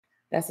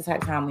That's the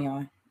type of time we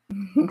on.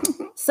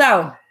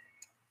 So,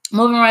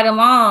 moving right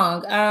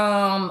along.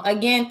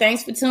 Again,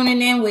 thanks for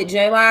tuning in with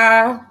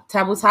J-La.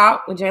 Taboo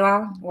Talk with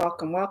J-La.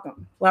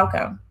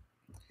 Welcome.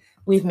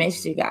 We've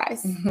missed you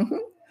guys.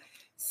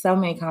 So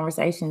many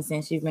conversations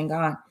since you've been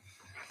gone.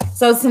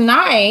 So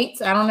tonight,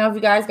 I don't know if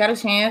you guys got a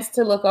chance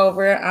to look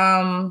over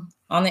on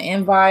the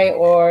invite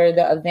or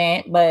the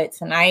event, but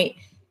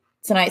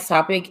tonight's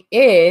topic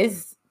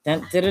is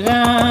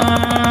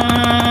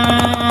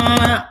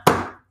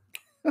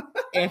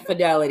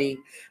infidelity.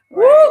 Right.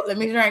 Woo! Let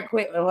me drink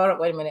quick. Hold up,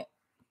 wait a minute.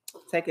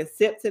 Take a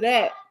sip to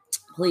that.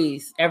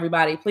 Please,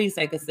 everybody, please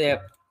take a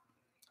sip.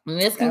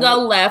 And this can go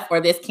left or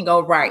this can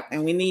go right.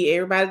 And we need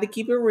everybody to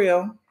keep it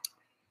real.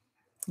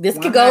 This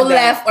could go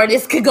left or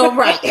this could go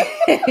right.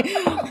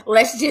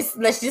 let's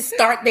just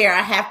start there.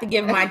 I have to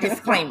give my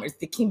disclaimers.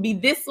 It can be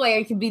this way or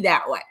it can be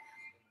that way.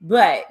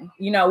 But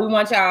we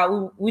want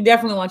y'all. We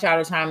definitely want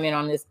y'all to chime in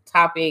on this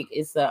topic.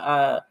 It's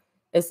a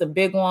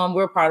big one.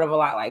 We're part of a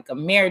lot like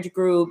marriage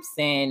groups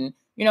and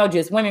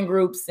just women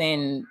groups,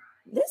 and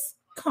this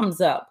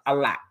comes up a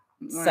lot.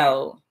 Right.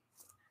 So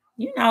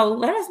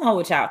let us know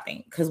what y'all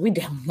think, because we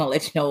definitely gonna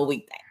let you know what we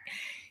think.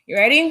 You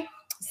ready?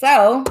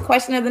 So,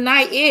 question of the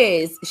night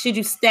is: should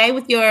you stay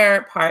with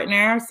your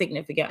partner,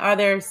 significant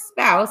other,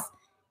 spouse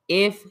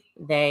if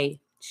they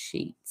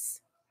cheat?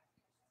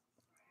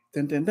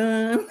 Dun dun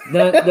dun.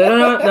 Dun dun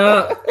dun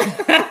dun.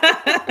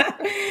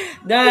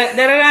 Dun dun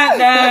dun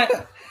dun.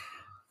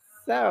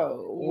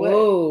 So,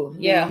 whoa,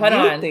 yeah, hold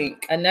on.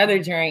 Think?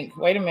 Another drink.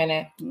 Wait a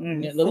minute.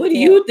 What do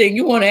you think?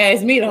 You want to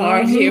ask me the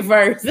hard shit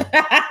first?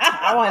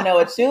 I want to know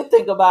what you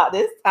think about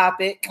this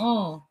topic.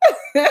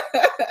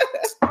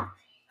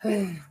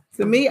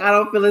 To me, I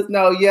don't feel it's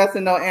no yes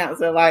or no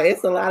answer. Like,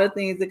 it's a lot of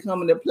things that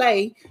come into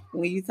play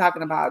when you're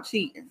talking about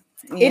cheating.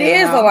 It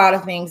is a lot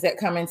of things that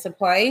come into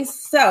play.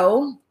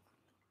 So,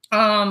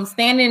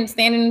 standing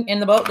in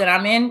the boat that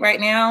I'm in right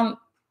now,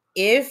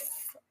 if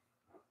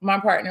my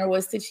partner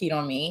was to cheat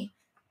on me,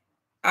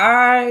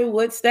 I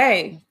would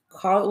stay.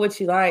 Call it what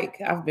you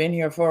like. I've been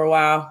here for a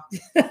while.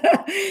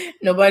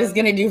 Nobody's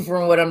gonna do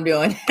from what I'm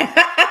doing.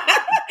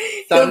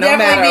 So no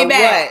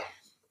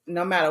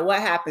matter what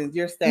happens,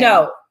 you're staying.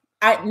 No,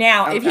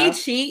 if he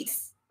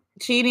cheats,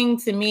 cheating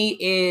to me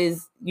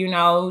is,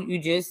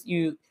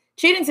 cheating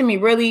to me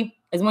really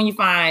is when you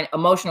find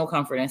emotional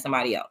comfort in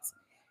somebody else.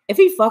 If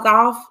he fuck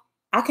off,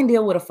 I can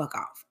deal with a fuck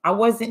off. I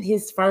wasn't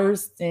his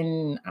first,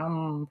 and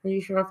I'm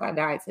pretty sure if I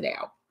died today,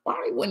 I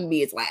probably wouldn't be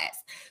his last.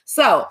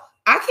 So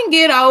I can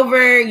get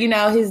over,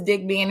 his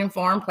dick being in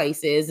foreign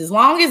places, as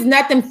long as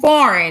nothing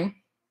foreign,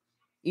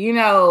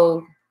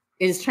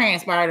 is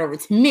transpired over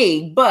to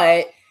me.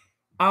 But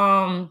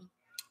the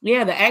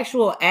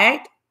actual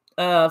act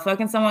of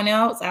fucking someone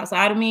else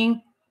outside of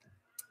me,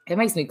 it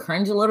makes me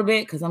cringe a little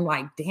bit, because I'm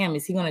like, damn,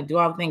 is he gonna do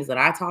all the things that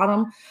I taught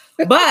him?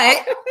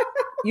 But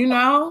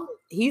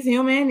he's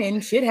human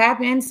and shit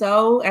happens.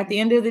 So at the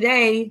end of the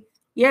day,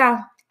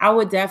 yeah, I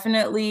would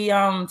definitely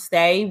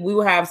stay. We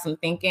will have some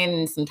thinking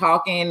and some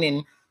talking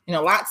and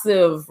lots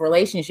of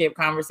relationship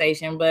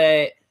conversation.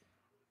 But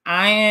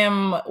I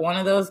am one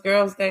of those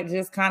girls that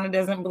just kind of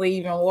doesn't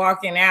believe in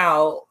walking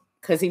out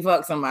because he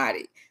fucked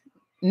somebody.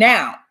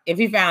 Now, if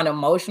he found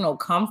emotional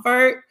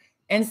comfort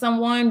in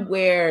someone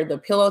where the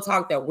pillow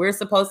talk that we're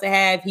supposed to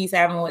have, he's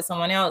having with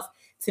someone else,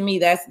 to me,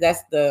 that's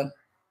the,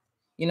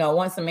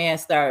 once a man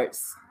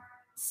starts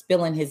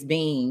spilling his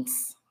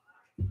beans,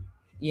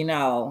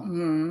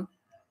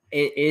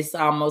 it's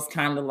almost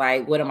kind of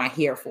like, what am I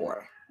here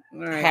for?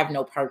 Right. I have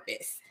no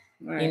purpose.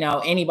 Right.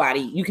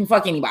 Anybody, you can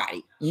fuck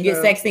anybody. You can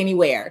get sex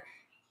anywhere.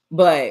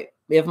 But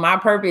if my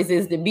purpose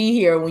is to be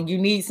here when you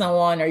need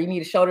someone, or you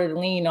need a shoulder to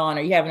lean on,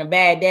 or you're having a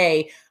bad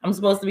day, I'm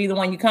supposed to be the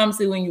one you come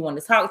to and you want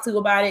to talk to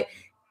about it.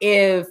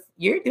 If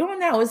you're doing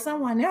that with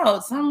someone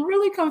else, I'm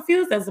really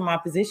confused as to my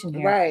position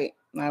here. Right.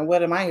 Now,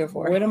 what am I here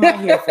for? What am I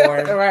here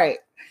for? Right.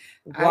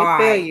 Why? I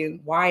feel you.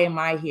 Why am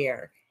I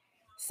here?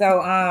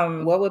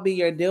 So, what would be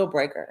your deal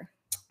breaker?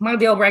 My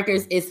deal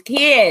breakers is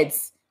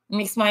kids. Let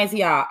me explain to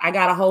y'all. I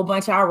got a whole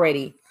bunch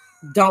already.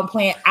 Don't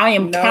plan. I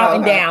am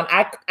counting down.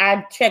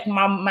 I check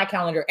my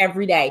calendar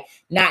every day.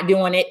 Not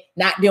doing it.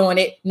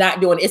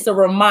 It's a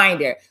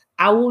reminder.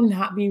 I will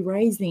not be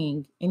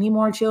raising any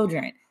more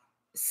children.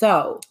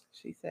 So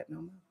she said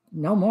no more.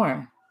 No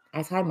more.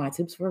 I tied my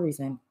tubes for a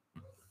reason.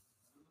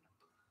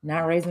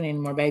 Not raising any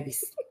more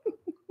babies.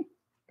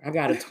 I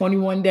got a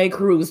 21-day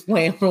cruise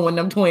planned for when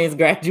them twins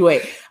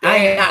graduate. I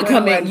am not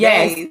coming.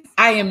 Yes, days.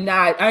 I am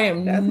not.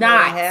 That's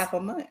not half a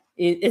month.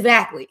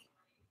 Exactly.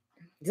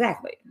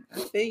 I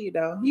feel you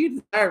though.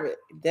 You deserve it.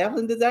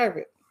 Definitely deserve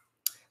it.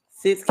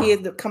 6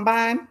 kids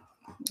combined.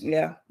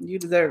 Yeah, you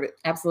deserve it.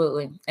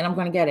 Absolutely. And I'm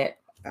going to get it.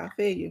 I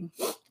feel you.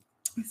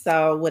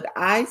 So would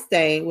I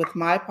stay with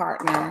my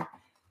partner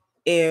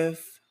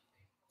if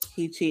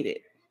he cheated?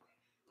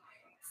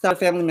 So a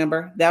family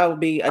member, that would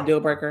be a deal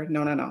breaker.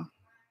 No.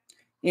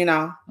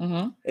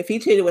 If he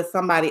cheated with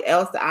somebody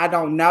else that I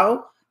don't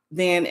know,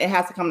 then it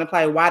has to come into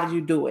play. Why did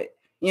you do it?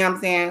 You know what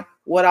I'm saying?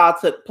 What all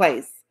took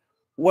place?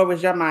 where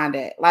was your mind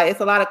at? Like, it's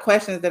a lot of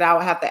questions that I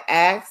would have to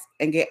ask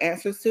and get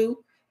answers to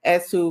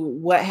as to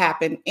what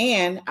happened.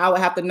 And I would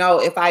have to know,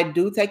 if I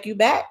do take you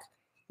back,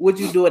 would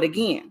you do it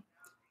again?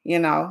 You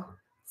know?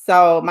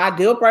 So my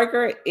deal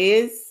breaker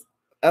is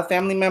a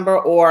family member,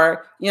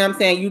 or, you know what I'm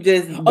saying, you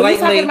just blatantly... Oh, you're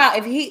talking about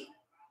if he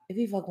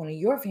fuck one of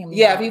your family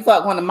Yeah, members. if he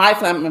fuck one of my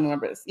family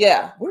members.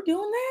 Yeah. We're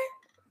doing that?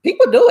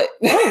 People do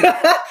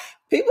it.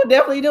 People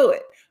definitely do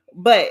it.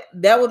 But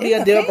that would be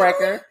a deal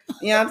breaker.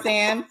 You know what I'm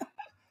saying?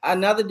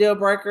 Another deal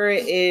breaker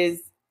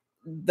is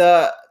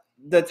the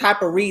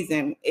type of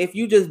reason. If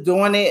you just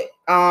doing it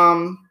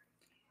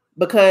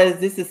because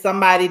this is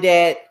somebody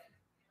that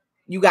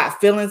you got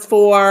feelings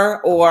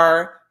for,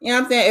 or, you know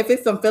what I'm saying, if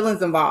it's some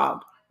feelings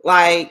involved,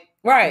 like,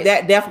 right,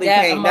 that definitely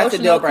can't. That's a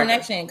deal breaker.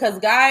 Connection. Because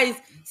guys,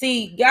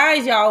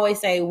 y'all always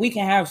say we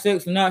can have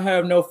sex and not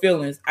have no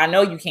feelings. I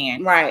know you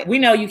can. Right. We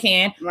know you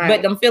can. Right.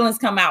 But them feelings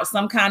come out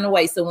some kind of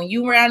way. So when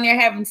you around there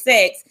having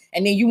sex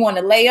and then you want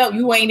to lay up,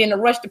 you ain't in a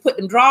rush to put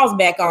them drawers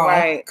back on.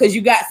 Right. Because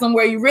you got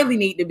somewhere you really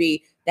need to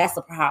be. That's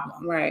a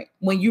problem. Right.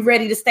 When you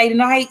ready to stay the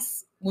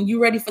nights, when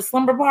you ready for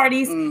slumber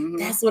parties, mm-hmm.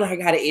 That's what I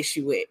got an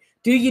issue with.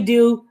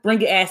 Bring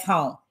your ass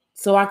home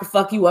so I can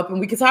fuck you up and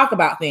we can talk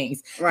about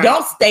things. Right.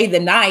 Don't stay the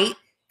night.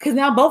 Because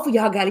now both of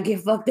y'all got to get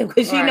fucked up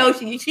because she knows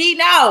she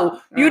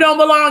know you don't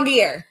belong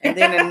here. And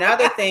then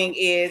another thing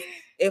is,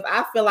 if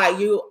I feel like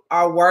you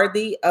are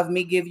worthy of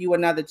me give you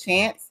another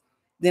chance,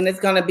 then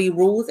it's going to be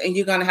rules, and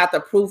you're going to have to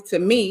prove to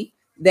me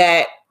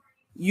that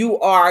you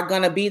are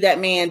going to be that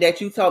man that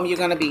you told me you're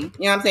going to be. You know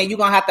what I'm saying? You're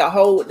going to have to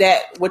hold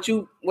that, what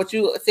you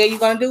say you're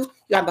going to do,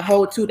 you have to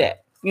hold to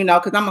that, you know,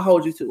 because I'm going to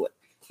hold you to it.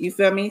 You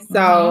feel me?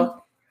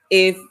 So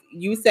if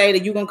you say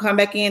that you're going to come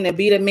back in and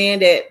be the man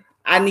that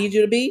I need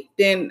you to be,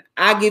 then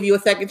I'll give you a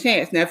second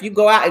chance. Now, if you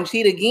go out and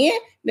cheat again,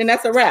 then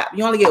that's a wrap.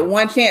 You only get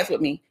one chance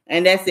with me,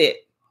 and that's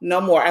it.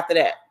 No more after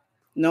that.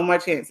 No more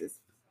chances.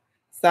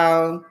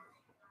 So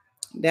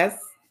that's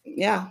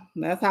how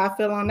I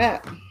feel on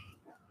that.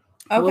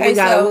 Okay,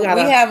 well,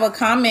 we have a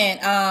comment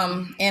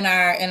in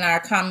our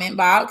comment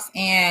box,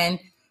 and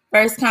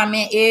first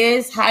comment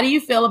is, how do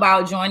you feel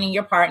about joining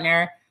your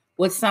partner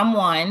with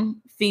someone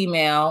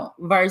female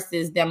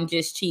versus them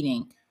just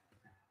cheating?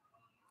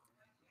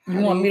 You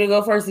want me to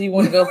go first, or you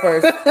want to go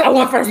first? I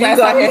went first last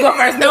time. You go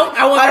first. Nope,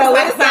 I went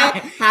first last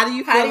time. How do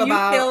you feel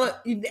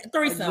about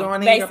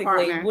threesome?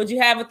 Basically, would you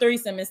have a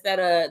threesome instead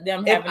of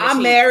them having? If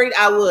I'm married,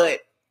 I would.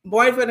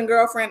 Boyfriend and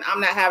girlfriend,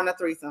 I'm not having a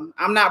threesome.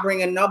 I'm not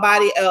bringing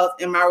nobody else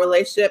in my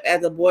relationship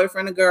as a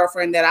boyfriend or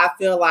girlfriend that I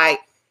feel like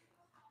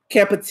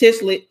can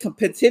potentially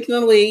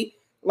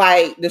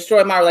like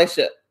destroy my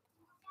relationship.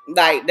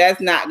 Like, that's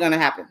not gonna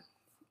happen.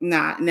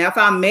 Nah. Now, if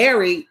I'm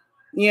married,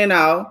 you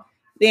know,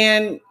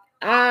 then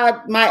I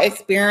might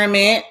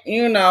experiment,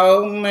 you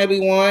know, maybe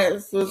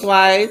once or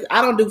twice.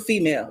 I don't do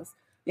females.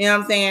 You know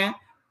what I'm saying?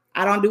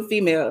 I don't do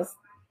females.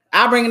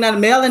 I'll bring another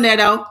male in there,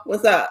 though.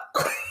 What's up?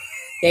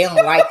 They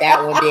don't like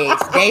that one,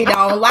 bitch. They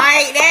don't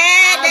like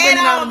that. They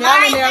don't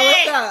like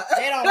that.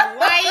 They don't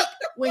like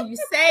when you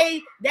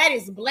say that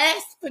is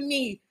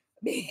blasphemy,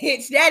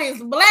 bitch. That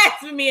is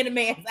blasphemy in a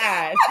man's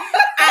eyes.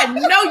 I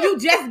know you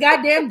just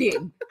goddamn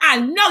didn't.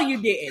 I know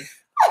you didn't.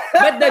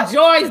 But the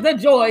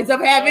joys of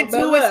having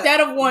two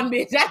instead of one,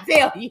 bitch. I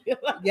tell you.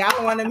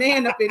 Y'all want a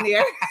man up in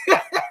there.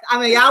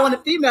 I mean, y'all want a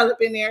female up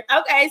in there.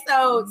 Okay,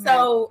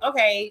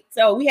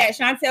 so we had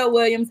Chantel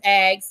Williams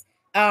ask,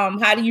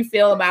 how do you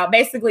feel about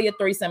basically a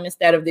threesome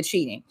instead of the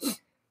cheating?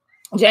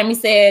 Jamie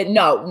said,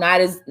 no,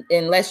 not as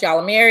unless y'all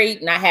are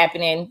married, not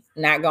happening,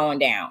 not going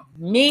down.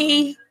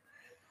 Me,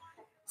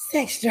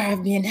 sex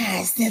drive being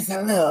high since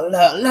a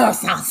little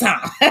something.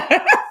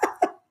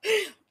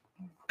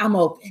 I'm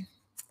open.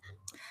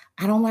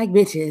 I don't like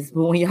bitches,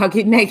 but when y'all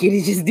get naked,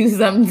 it just do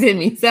something to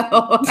me. So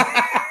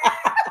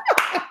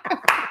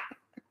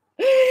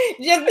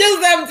just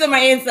do something to my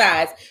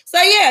insides. So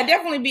yeah,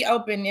 definitely be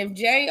open. If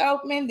Jay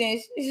open,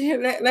 then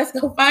let's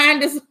go find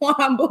this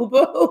one,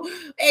 boo-boo.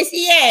 Where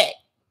she at?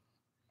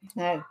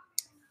 Hey.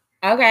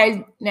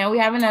 Okay, now we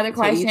have another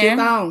question.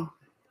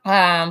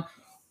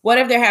 What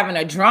if they're having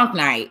a drunk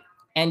night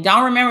and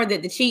don't remember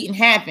that the cheating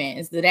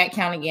happens? Does that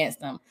count against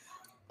them?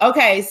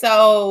 Okay,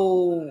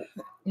 so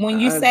when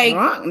you say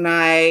drunk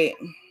night,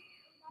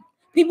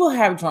 people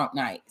have drunk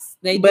nights.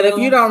 But if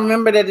you don't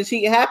remember that the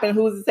cheating happened,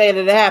 who's to say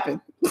that it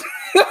happened?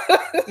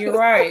 You're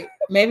right.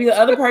 Maybe the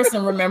other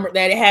person remembered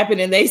that it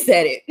happened and they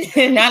said it.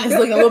 And now it's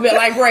looking a little bit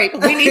like rape.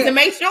 We need to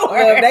make sure.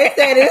 Well, they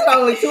said it's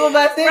only two of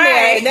us in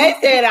there. And they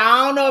said,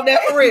 I don't know if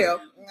that's for real.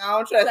 I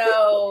don't trust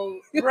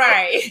it.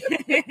 Right.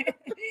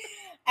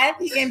 At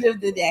the end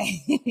of the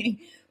day,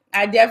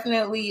 I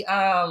definitely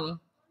I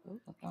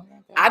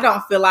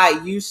don't feel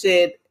like you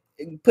should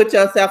put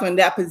yourself in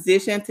that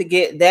position to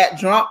get that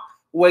drunk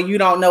where you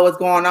don't know what's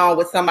going on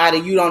with somebody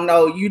you don't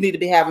know you need to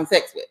be having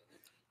sex with.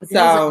 But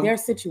there are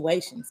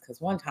situations, because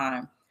one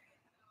time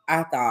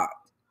I thought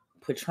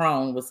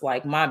Patron was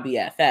like my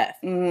BFF.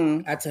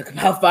 Mm-hmm. I took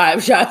about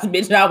 5 shots,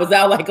 bitch, and I was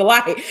out like a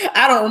light.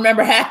 I don't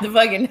remember half the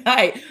fucking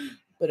night.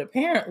 But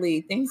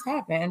apparently things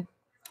happen.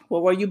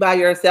 Well, were you by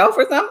yourself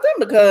or something?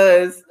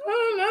 Because I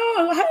don't know.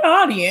 I had an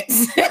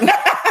audience.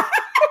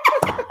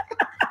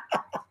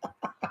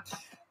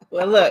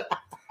 Well, look,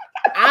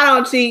 I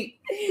don't cheat.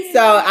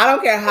 So I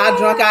don't care how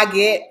drunk I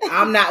get.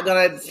 I'm not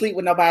gonna sleep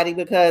with nobody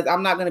because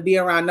I'm not gonna be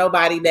around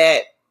nobody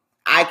that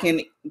I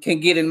can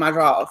get in my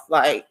drawers.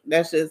 Like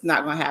that's just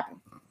not gonna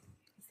happen.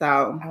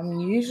 So I'm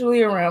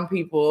usually around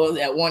people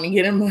that want to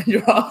get in my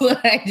drawers when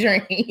I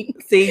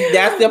drink. See,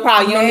 that's the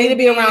problem. You don't need to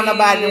be around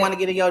nobody that want to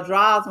get in your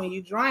drawers when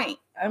you drink.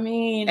 I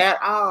mean,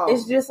 at all.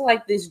 It's just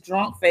like this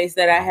drunk face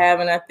that I have,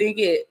 and I think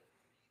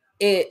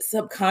it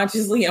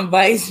subconsciously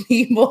invites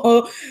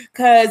people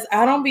because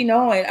I don't be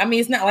knowing. I mean,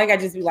 it's not like I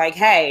just be like,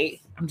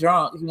 "Hey, I'm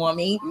drunk. You want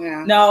me?"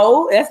 Yeah.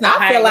 No, that's not.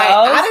 I feel like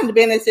I done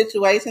been in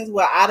situations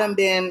where I done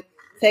been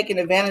taken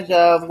advantage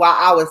of while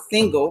I was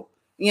single.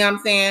 You know what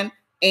I'm saying?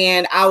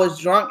 And I was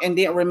drunk and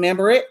didn't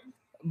remember it,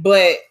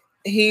 but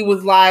he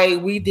was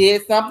like, "We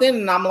did something,"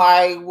 and I'm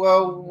like,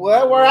 "Well,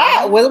 where were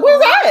I? Where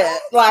was I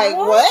at? Like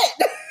what?"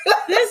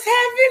 This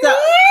happened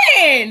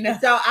when?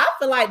 So I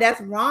feel like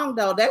that's wrong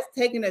though. That's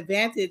taking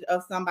advantage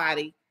of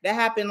somebody. That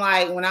happened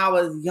like when I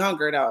was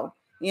younger though.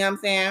 You know what I'm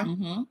saying?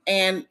 Mm-hmm.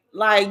 And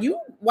like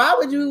why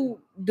would you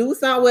do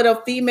something with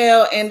a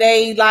female and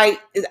they like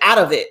is out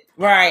of it?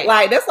 Right.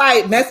 Like that's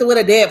like messing with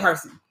a dead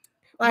person.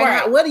 Like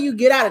right. What do you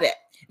get out of that?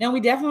 Now we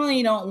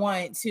definitely don't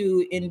want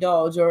to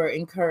indulge or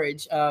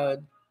encourage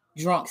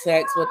drunk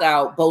sex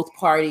without both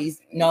parties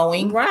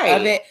knowing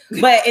of it.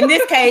 But in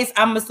this case,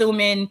 I'm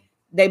assuming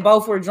they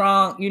both were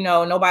drunk, you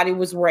know, nobody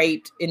was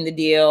raped in the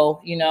deal,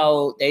 you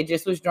know, they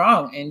just was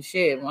drunk and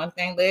shit. One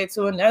thing led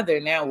to another.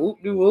 Now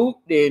whoop-de-whoop,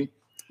 then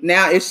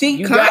now if she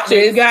you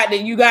conscious, you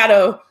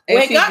gotta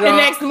wake up the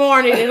next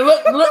morning and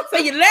look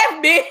to your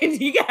left, bitch.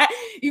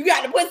 You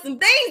got to put some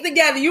things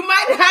together. You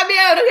might not be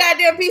able to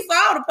goddamn piece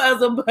all the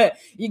puzzle, but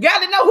you got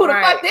to know who the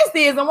fuck this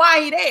is and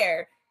why he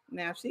there.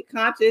 Now she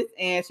conscious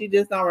and she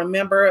just don't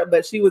remember,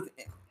 but she was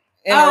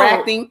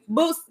interacting.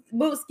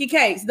 Bootski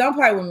Cakes, don't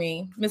play with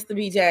me, Mr.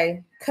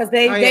 BJ, because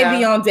they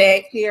be on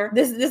deck here.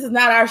 This is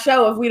not our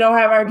show if we don't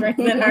have our drinks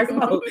and our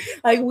smoke.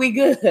 Like we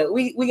good,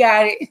 we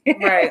got it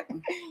right.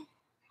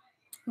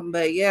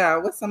 But yeah,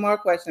 what's some more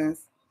questions?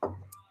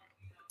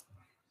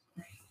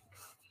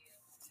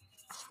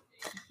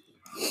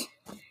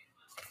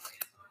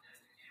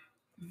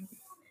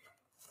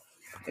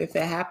 If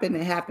it happened,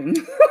 it happened.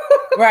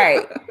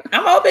 Right.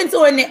 I'm open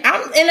to it.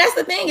 And that's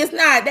the thing. It's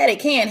not that it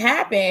can't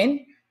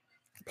happen.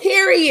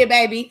 Period,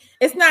 baby.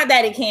 It's not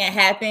that it can't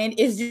happen.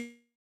 It's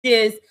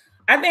just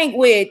I think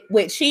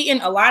with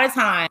cheating, a lot of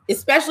time,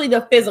 especially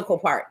the physical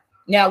part.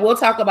 Now we'll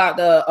talk about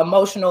the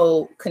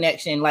emotional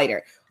connection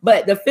later.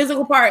 But the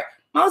physical part,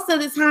 most of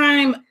the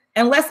time,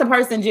 unless the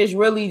person just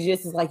really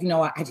just is like, you know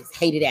what, I just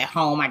hate it at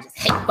home. I just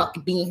hate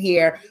fucking being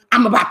here.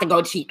 I'm about to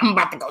go cheat. I'm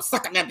about to go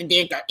suck another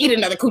dick or eat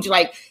another coochie.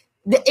 Like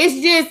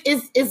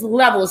it's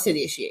levels to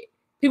this shit.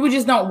 People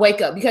just don't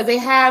wake up because they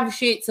have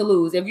shit to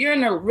lose. If you're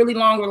in a really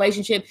long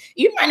relationship,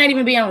 you might not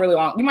even be in really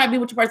long. You might be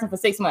with your person for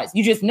 6 months.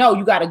 You just know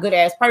you got a good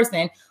ass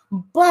person.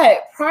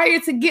 But prior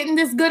to getting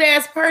this good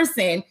ass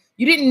person,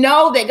 you didn't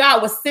know that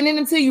God was sending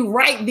them to you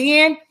right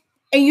then.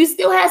 And you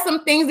still had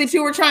some things that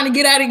you were trying to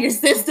get out of your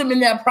system in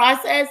that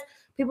process.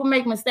 People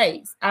make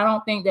mistakes. I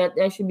don't think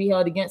that should be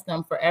held against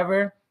them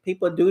forever.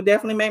 People do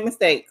definitely make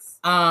mistakes.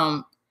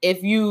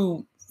 If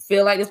you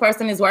feel like this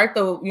person is worth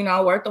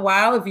the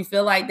while, if you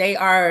feel like they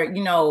are,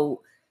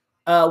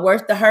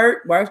 worth the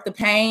hurt, worth the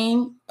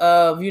pain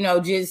of,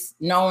 just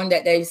knowing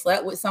that they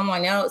slept with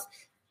someone else.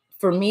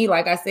 For me,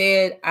 like I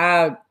said,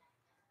 I'm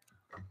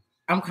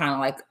kind of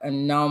like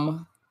I'm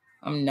numb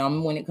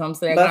when it comes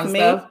to that kind of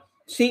stuff.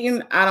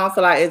 Cheating, I don't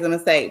feel like is a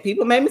mistake.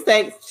 People make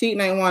mistakes. Cheating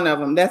ain't one of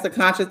them. That's a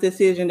conscious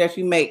decision that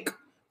you make.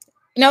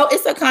 No,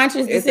 it's a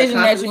conscious decision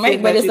that you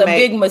make, but it's a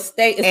big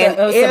mistake.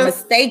 It's a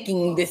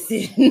mistaking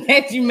decision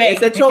that you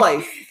make. It's a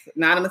choice,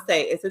 not a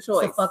mistake. It's a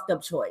choice. It's a fucked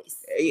up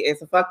choice.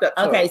 It's a fucked up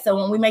choice. Okay, so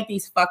when we make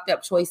these fucked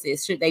up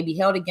choices, should they be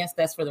held against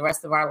us for the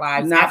rest of our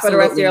lives? Not Absolutely for the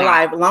rest of your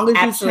life. As long as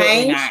Absolutely you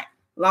change, not.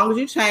 as long as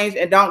you change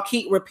and don't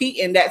keep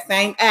repeating that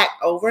same act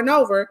over and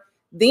over,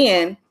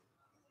 then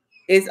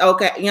it's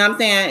okay. You know what I'm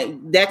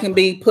saying? That can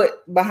be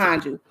put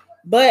behind you.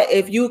 But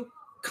if you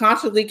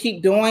consciously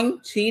keep doing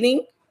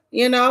cheating,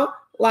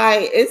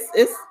 like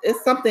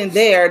it's something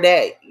there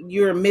that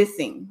you're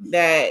missing.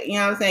 That you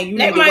know what I'm saying. You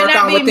need to work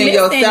on within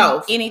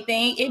yourself.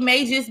 Anything. It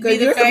may just be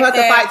because you're supposed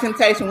to fight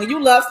temptation. When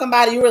you love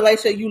somebody, your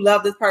relationship, you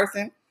love this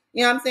person.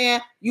 You know what I'm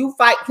saying? You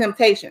fight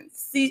temptations.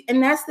 See,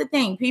 and that's the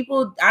thing.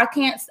 People,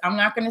 I'm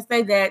not going to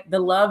say that the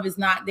love is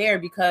not there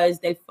because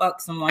they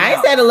fuck someone else. I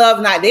ain't said the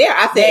love's not there.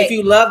 I said if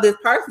you love this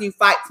person, you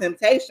fight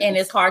temptation. And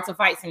it's hard to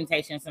fight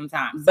temptation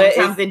sometimes. But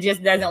sometimes it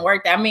just doesn't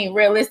work. I mean,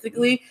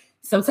 realistically,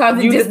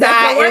 sometimes it just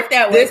doesn't work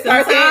that way.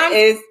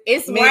 Sometimes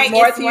it's right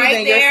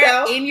there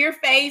yourself. In your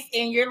face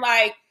and you're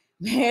like,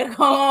 man,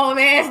 come on,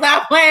 man,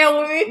 stop playing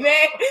with me,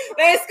 man.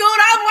 Man, scoot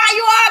up while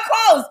you are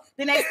close.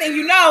 The next thing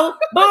you know,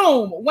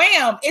 boom,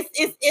 wham,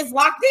 it's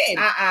locked in.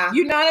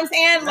 You know what I'm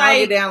saying?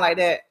 Like get down like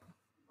that.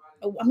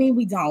 I mean,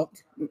 we don't.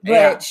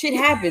 But shit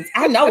happens.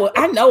 I know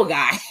a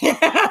guy.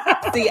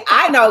 See,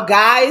 I know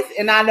guys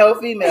and I know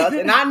females,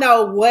 and I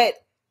know what.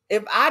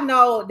 If I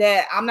know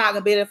that I'm not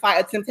going to be able to fight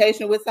a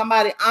temptation with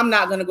somebody, I'm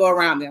not going to go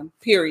around them,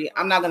 period.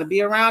 I'm not going to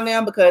be around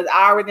them because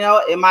I already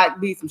know it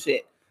might be some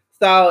shit.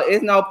 So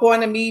it's no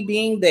point in me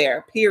being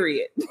there,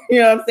 period. You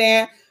know what I'm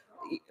saying?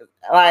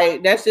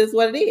 Like, that's just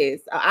what it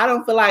is. I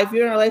don't feel like if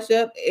you're in a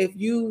relationship, if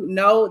you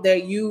know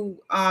that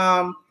you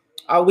are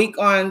weak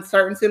on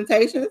certain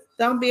temptations,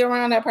 don't be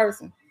around that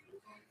person.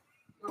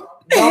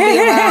 Don't be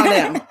around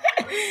them.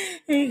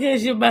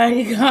 Because your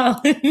body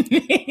calling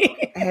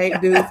me. I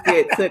hate dudes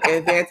get took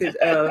advantage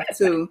of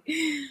too.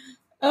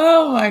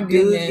 Oh my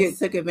goodness. Dudes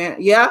get took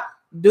advantage. Yeah,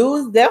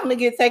 dudes definitely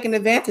get taken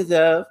advantage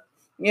of.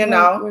 You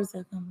know. Where's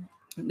that coming?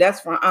 That's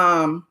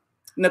from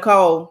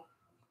Nicole.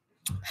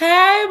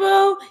 Hey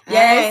boo.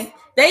 Yes, hey.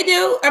 They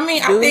do. I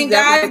mean, dudes I think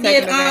guys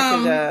get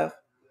of.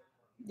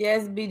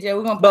 Yes, BJ.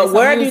 We're gonna. But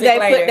where do they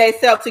put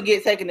themselves to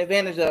get taken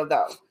advantage of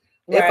though?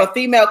 Right. If a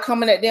female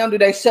coming at them, do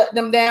they shut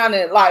them down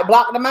and like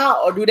block them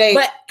out, or do they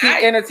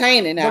keep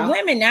entertaining now? The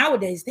women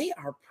nowadays, they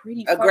are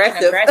pretty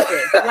aggressive.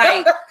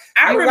 Like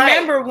I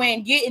remember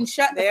when getting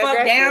shut the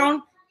fuck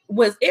down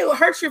it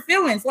hurts your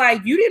feelings.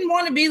 Like you didn't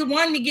want to be the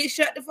one to get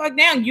shut the fuck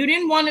down. You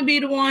didn't want to be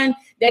the one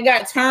that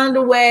got turned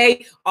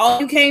away. All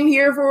you came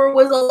here for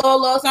was a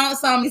little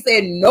something. You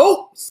said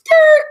nope,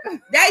 skirt.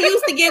 That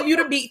used to give you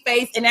the beat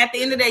face, and at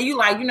the end of the day, you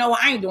like, you know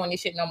what? I ain't doing this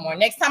shit no more.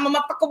 Next time a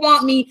motherfucker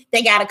want me,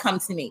 they gotta come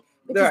to me.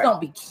 Just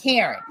don't be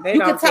caring. You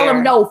can tell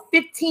them no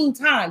 15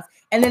 times,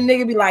 and then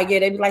nigga be like, yeah,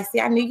 they be like, see,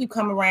 I knew you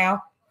come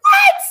around.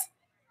 What?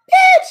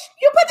 Bitch,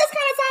 you put this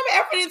kind of time and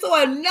effort into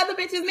another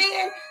bitch's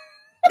man?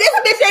 This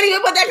bitch ain't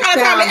even put that kind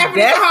of time and effort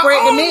into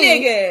her own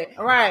nigga.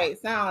 Right,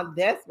 sound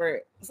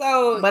desperate.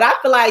 So, but I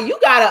feel like you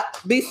gotta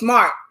be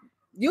smart.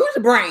 Use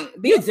your brain.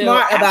 Be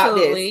smart about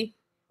this.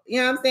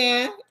 You know what I'm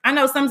saying? I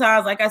know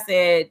sometimes, like I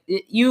said,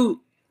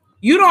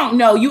 you don't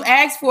know. You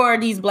ask for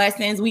these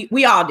blessings.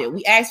 We all do.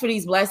 We ask for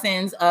these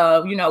blessings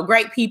of,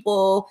 great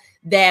people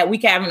that we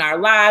can have in our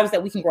lives,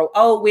 that we can grow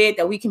old with,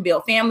 that we can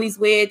build families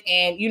with,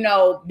 and,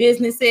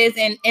 businesses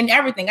and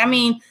everything. I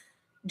mean,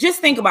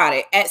 just think about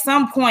it. At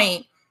some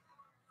point,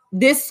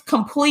 this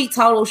complete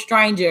total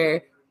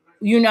stranger,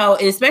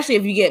 especially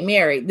if you get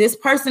married, this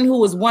person who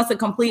was once a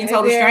complete and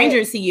total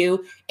stranger to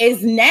you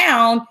is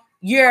now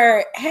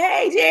Jared,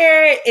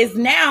 is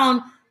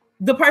now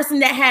the person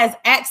that has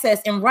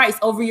access and rights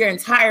over your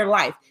entire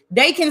life.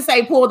 They can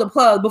say, pull the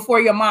plug before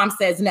your mom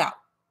says no.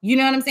 You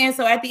know what I'm saying?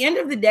 So at the end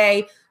of the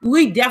day,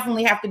 we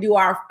definitely have to do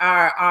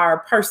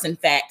our person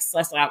facts.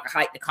 That's what I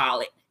like to call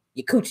it.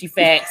 Your coochie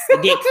facts,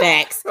 your dick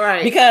facts.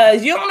 Right.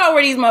 Because you don't know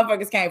where these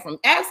motherfuckers came from.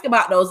 Ask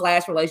about those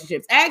last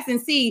relationships. Ask and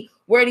see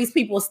where these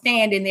people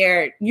stand in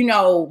there,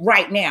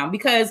 right now.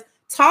 Because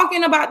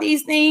talking about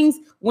these things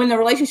when the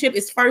relationship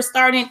is first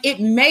starting, it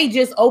may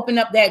just open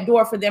up that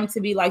door for them to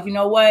be like, you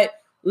know what?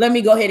 Let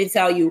me go ahead and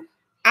tell you,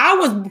 I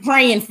was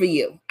praying for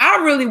you. I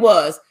really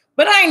was.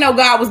 But I ain't know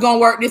God was going to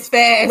work this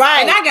fast.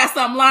 Right. And I got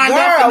something lined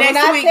up for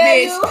next week,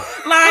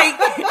 bitch. Like,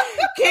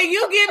 can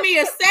you give me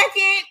a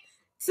second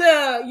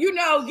to,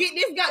 get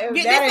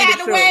this out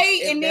of the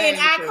way? And then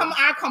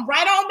I come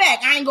right on back.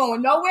 I ain't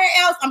going nowhere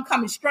else. I'm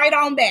coming straight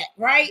on back,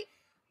 right?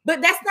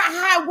 But that's not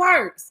how it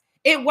works.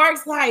 It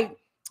works like,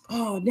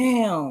 oh,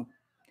 damn.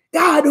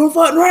 God don't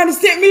fucking around and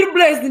sent me the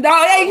blessing,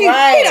 dog. He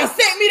done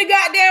sent me the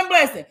goddamn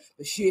blessing.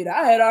 But shit,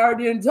 I had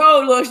already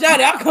told Lil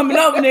Shotty I'm coming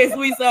over next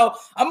week, so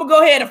I'm gonna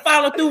go ahead and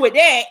follow through with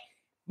that.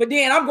 But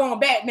then I'm going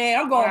back, man.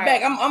 I'm going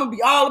back. I'm gonna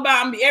be all about.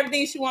 I'm gonna be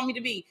everything she want me to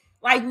be.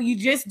 Like, you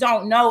just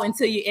don't know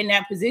until you're in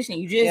that position.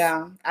 You just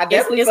I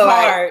definitely feel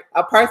hard.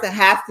 Like a person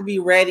has to be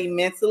ready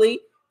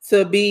mentally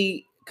to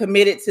be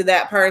committed to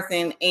that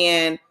person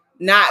and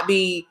not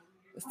be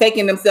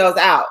faking themselves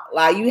out.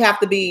 Like, you have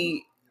to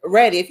be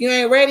ready. If you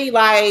ain't ready,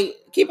 like,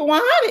 keep it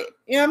 100.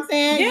 You know what I'm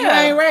saying? Yeah.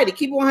 You ain't ready.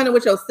 Keep it 100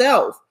 with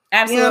yourself.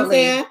 Absolutely. You know what I'm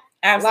saying?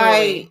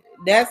 Absolutely. Like,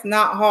 that's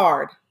not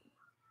hard.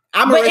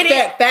 I'm gonna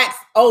respect facts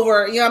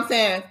over, you know what I'm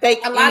saying?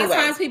 Fake. A lot of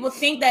times people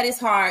think that it's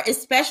hard,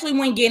 especially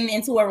when getting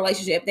into a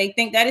relationship. They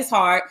think that it's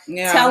hard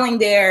telling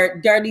their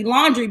dirty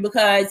laundry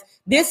because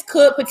this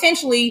could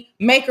potentially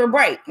make or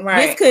break.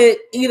 Right. This could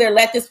either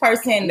let this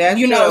person,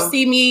 true.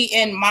 See me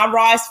in my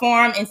rawest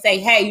form and say,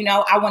 hey,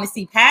 I want to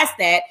see past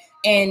that.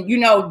 And,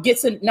 get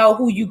to know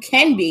who you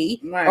can be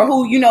or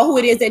who, who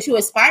it is that you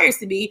aspire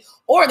to be.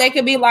 Or they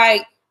could be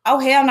like, oh,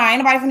 hell no,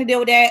 ain't nobody finna deal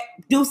with that.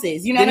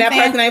 Deuces. You know what I'm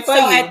saying? Person ain't for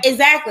you.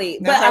 Exactly.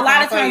 But a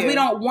lot of times we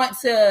don't want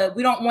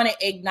to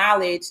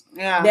acknowledge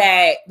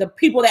that the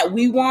people that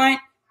we want,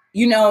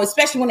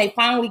 especially when they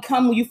finally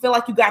come, when you feel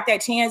like you got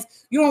that chance,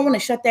 you don't want to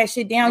shut that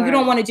shit down. Right. You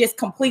don't want to just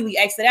completely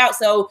exit out.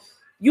 So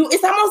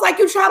it's almost like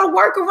you try to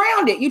work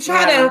around it. You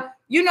try to,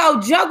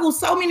 juggle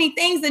so many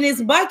things in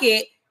this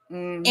bucket.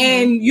 Mm-hmm.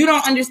 And you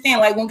don't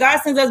understand, like, when God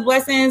sends us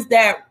blessings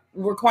that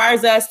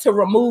requires us to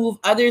remove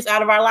others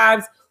out of our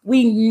lives,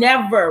 we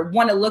never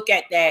want to look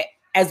at that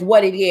as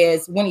what it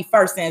is when he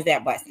first sends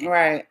that blessing.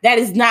 Right. That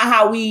is not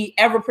how we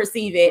ever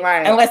perceive it,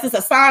 unless it's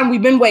a sign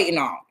we've been waiting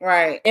on.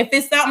 Right. If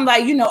it's something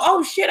like,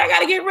 oh shit, I got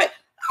to get rid.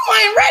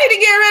 I ain't ready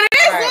to get rid of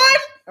this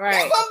one.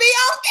 Right. It's gonna be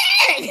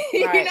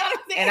okay. Right. You know what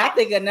I'm saying? And I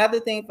think another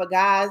thing for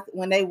guys,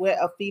 when they with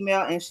a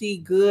female and she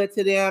good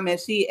to them and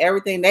she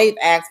everything they've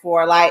asked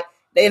for, like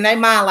in their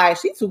mind, like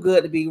she's too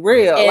good to be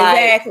real.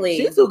 Exactly.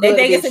 Like, she's too good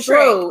to be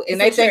true.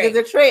 And they think it's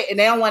a trick, and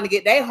they don't want to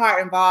get their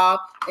heart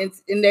involved. And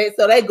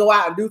so they go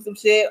out and do some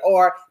shit,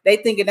 or they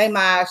think in their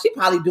mind she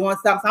probably doing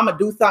something. So I'm gonna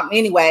do something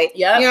anyway.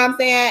 Yeah. You know what I'm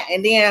saying?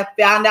 And then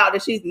found out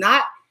that she's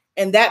not.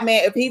 And that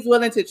man, if he's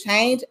willing to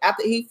change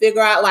after he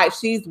figure out like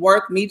she's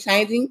worth me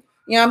changing,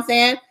 you know what I'm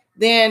saying?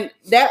 Then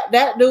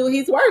that dude,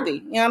 he's worthy.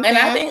 You know what I'm saying?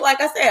 And I think,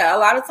 like I said, a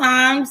lot of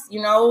times,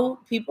 you know,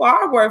 people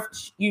are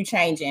worth you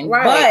changing.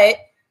 Right.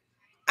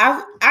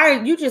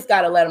 But you just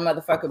gotta let a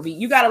motherfucker be.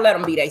 You gotta let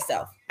them be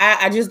themselves.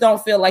 I just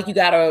don't feel like you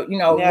gotta, you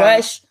know,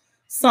 rush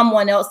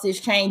someone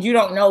else's change. You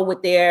don't know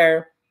what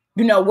they're,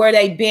 you know, where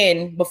they've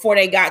been before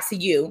they got to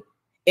you.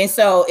 And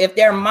so if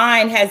their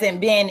mind hasn't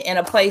been in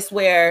a place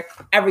where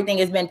everything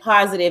has been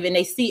positive and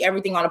they see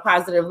everything on a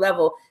positive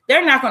level,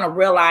 they're not going to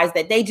realize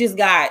that they just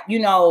got, you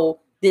know,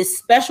 this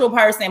special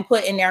person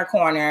put in their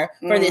corner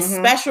for this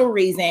special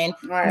reason.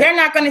 Right. They're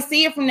not going to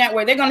see it from that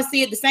way. They're going to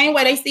see it the same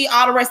way they see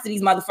all the rest of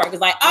these motherfuckers.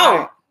 Like,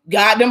 oh,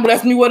 God done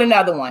blessed me with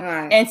another one.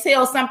 Right.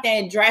 Until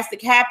something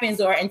drastic happens,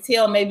 or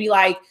until maybe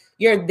like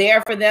you're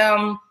there for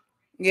them.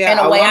 Yeah, in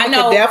a way, I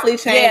know could definitely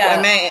change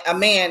a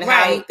man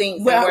how he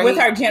thinks with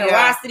her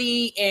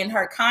generosity and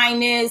her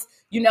kindness.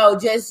 You know,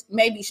 just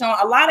maybe showing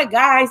a lot of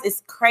guys.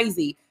 It's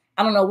crazy.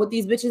 I don't know what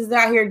these bitches is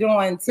out here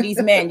doing to these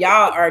men.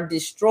 Y'all are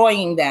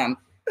destroying them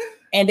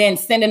and then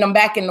sending them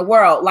back in the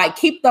world. Like,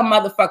 keep them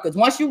motherfuckers.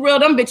 Once you reel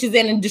them bitches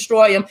in and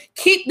destroy them,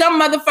 keep them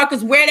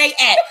motherfuckers where they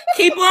at.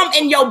 Keep them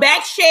in your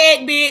back shed,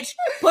 bitch.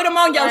 Put them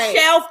on your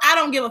shelf. I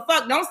don't give a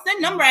fuck. Don't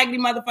send them raggedy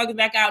motherfuckers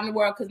back out in the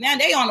world, because now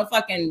they on a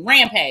fucking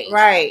rampage.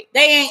 Right.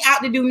 They ain't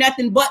out to do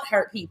nothing but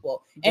hurt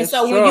people. And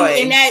so when you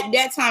in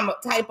that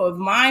type of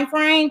mind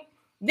frame,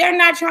 they're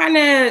not trying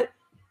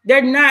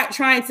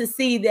to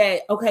see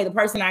that, okay, the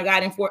person I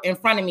got in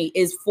front of me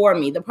is for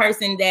me. The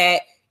person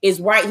that is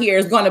right here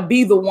is going to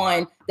be the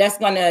one that's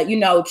going to, you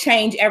know,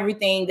 change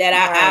everything that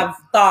I've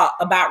thought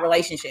about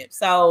relationships.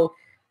 So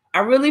I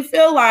really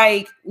feel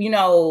like, you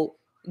know,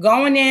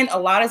 going in, a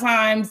lot of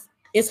times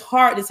it's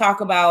hard to talk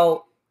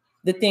about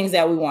the things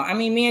that we want. I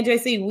mean, me and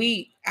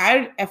JC,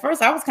 at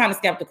first I was kind of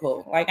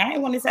skeptical. Like, I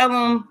didn't want to tell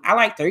them I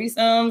like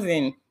threesomes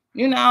and,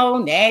 you know,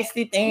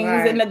 nasty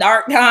things in the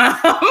dark time.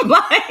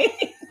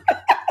 Like,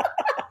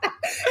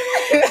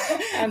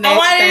 I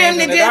wanted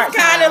them to just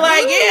kind of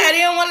like, I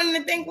didn't want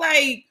them to think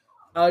like,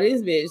 oh,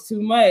 this bitch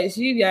too much.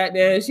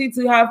 She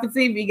too hot for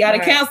TV. Got to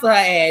cancel her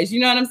ass.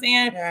 You know what I'm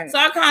saying? Right. So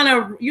I kind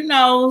of, you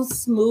know,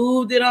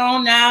 smoothed it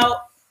on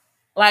out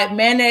like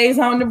mayonnaise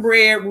on the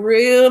bread,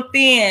 real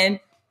thin.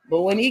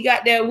 But when he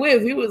got that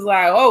whiff, he was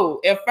like,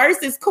 oh, at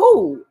first it's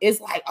cool. It's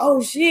like,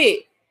 oh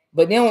shit.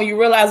 But then when you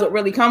realize what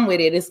really come with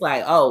it, it's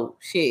like, oh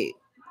shit.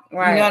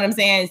 Right. You know what I'm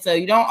saying? So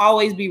you don't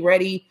always be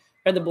ready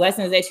for the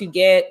blessings that you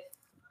get,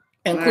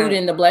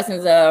 including the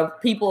blessings of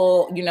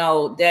people, you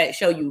know, that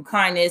show you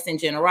kindness and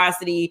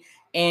generosity.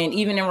 And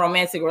even in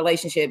romantic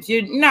relationships,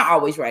 you're not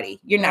always ready.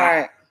 You're not.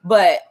 Right.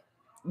 But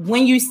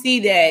when you see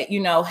that, you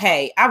know,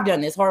 hey, I've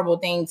done this horrible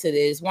thing to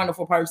this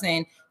wonderful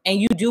person, and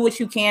you do what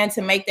you can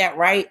to make that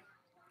right,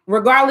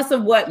 regardless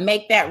of what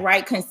make that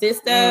right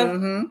consist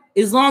of,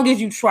 as long as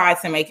you try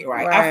to make it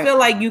right. I feel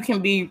like you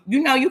can be,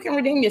 you know, you can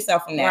redeem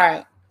yourself from that.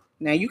 Right.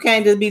 Now, you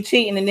can't just be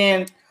cheating and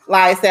then,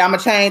 like I say, I'm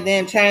going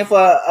to change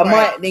for a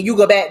month, then you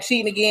go back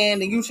cheating again,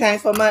 then you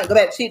change for a month, go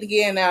back cheating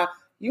again. Now,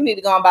 you need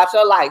to go on about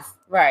your life.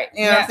 Right.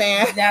 You know what I'm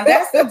saying? Now,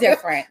 that's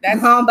different.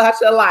 That's go on about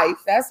your life.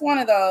 That's one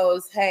of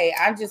those, hey,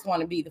 I just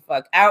want to be the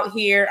fuck out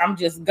here. I'm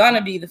just going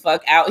to be the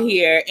fuck out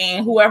here.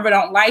 And whoever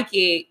don't like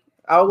it,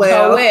 oh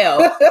well.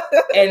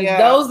 And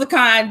those the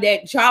kind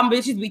that y'all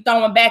bitches be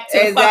throwing back to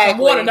the fucking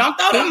water. Don't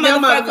throw them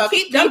motherfuckers.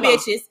 Keep them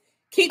bitches.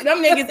 Keep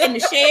them niggas in the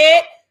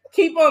shed.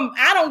 Keep them.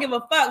 I don't give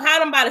a fuck.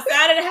 Hide them by the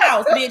side of the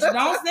house, bitch.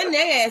 Don't send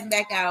their ass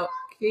back out.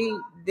 Keep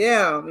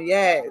them.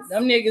 Yes.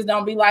 Them niggas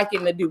don't be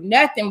liking to do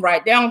nothing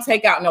right. They don't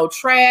take out no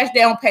trash. They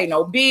don't pay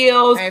no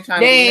bills.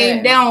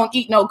 They don't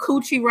eat no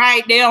coochie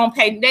right. They don't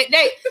pay.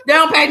 They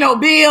don't pay no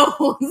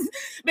bills.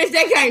 Bitch,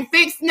 they can't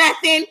fix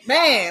nothing.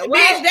 Man,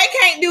 bitch, they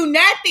can't do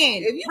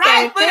nothing. If you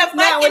right for the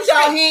fucking with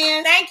your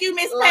hands. Thank you,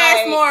 Miss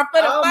Passmore,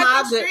 for the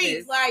fucking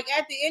streets. Like,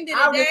 at the end of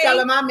the day, I was just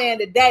telling my man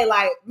today,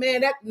 like,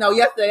 man,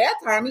 yesterday that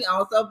turned me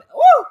on. So,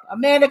 a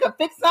man that can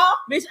fix something.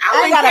 Bitch,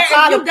 I wouldn't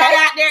care if you got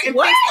out there and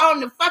fixed on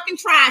the fucking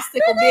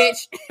tricycle,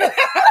 bitch.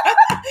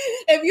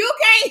 if you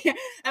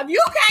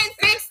can't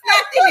fix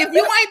nothing, if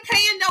you ain't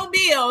paying no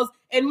bills,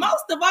 and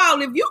most of all,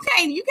 if you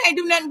can't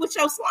do nothing with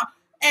your slump.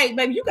 Hey,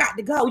 baby, you got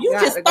to go. You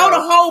just throw the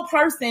whole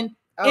person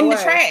in the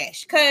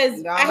trash,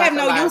 because I have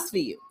no use for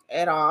you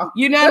at all.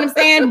 You know what I'm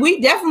saying? We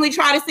definitely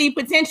try to see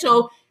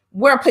potential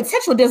where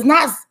potential does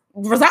not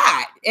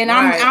reside. And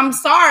I'm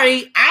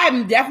sorry,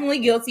 I'm definitely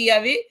guilty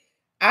of it.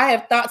 I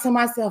have thought to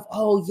myself,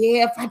 oh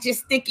yeah, if I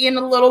just stick in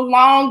a little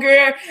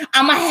longer,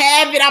 I'ma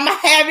have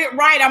it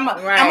right.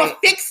 I'ma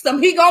fix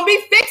them. He gonna be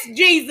fixed,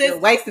 Jesus. You're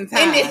wasting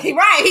time.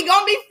 Right, he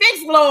gonna be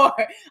fixed, Lord.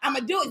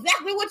 I'ma do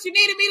exactly what you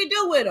needed me to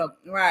do with him.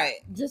 Right.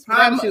 Just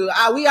promise you.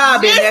 We all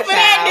been just for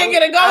that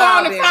nigga to go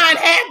on and find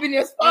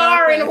happiness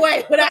far and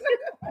away.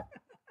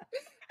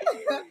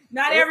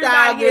 Not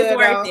everybody is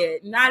worth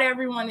it. Not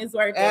everyone is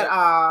worth it at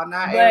all.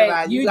 Not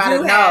everybody. You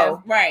gotta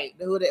know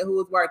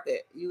who's worth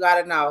it. You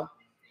gotta know.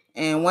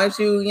 And once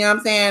you know what I'm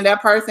saying,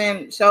 that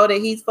person show that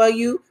he's for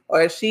you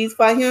or she's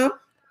for him,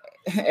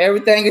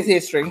 everything is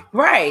history.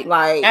 Right.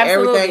 Like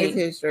absolutely. Everything is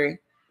history.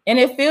 And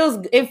it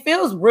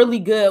feels really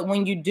good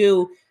when you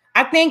do.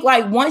 I think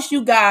like once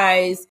you're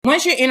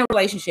in a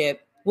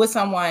relationship with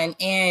someone,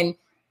 and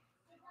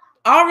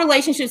all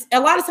relationships, a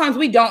lot of times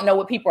we don't know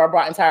what people are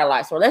brought into our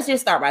lives for. Let's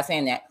just start by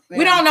saying that. Yeah.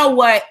 We don't know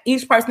what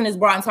each person is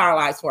brought into our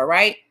lives for,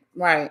 right?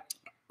 Right.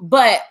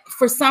 But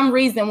for some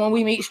reason, when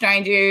we meet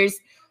strangers,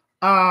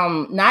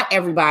 not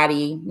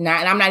everybody, and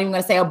I'm not even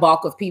going to say a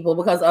bulk of people,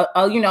 because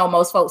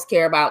most folks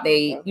care about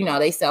they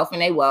self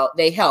and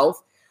they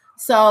health.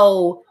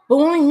 So, but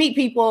when we meet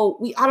people,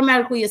 we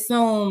automatically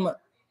assume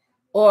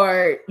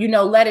or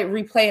let it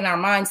replay in our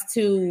minds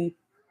to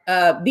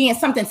being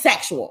something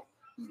sexual.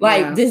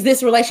 Like, does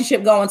this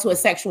relationship go into a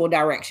sexual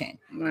direction?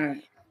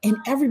 Right. And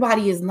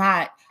everybody is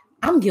not.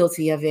 I'm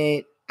guilty of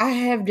it. I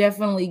have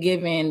definitely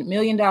given $1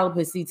 million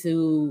pussy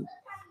to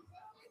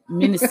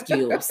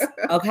minuscules.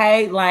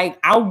 Okay, like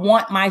I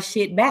want my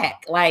shit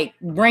back. Like,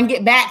 bring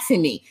it back to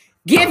me.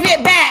 Give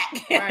it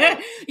back.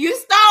 Right. You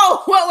stole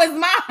what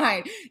was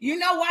mine. You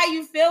know why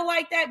you feel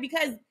like that?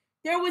 Because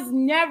there was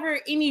never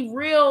any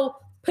real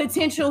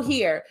potential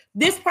here.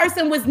 This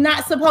person was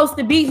not supposed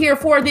to be here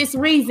for this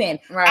reason.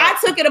 Right. I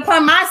took it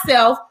upon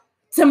myself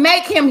to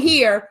make him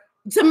here,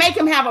 to make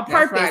him have a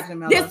purpose.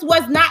 Right, this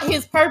was not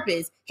his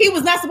purpose. He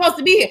was not supposed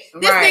to be here.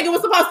 This nigga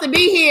was supposed to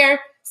be here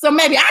so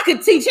maybe I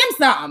could teach him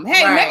something.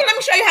 Hey, maybe let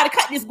me show you how to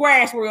cut this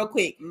grass real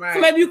quick. Right.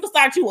 So maybe you can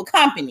start you a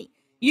company.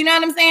 You know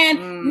what I'm saying?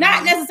 Mm-hmm.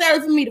 Not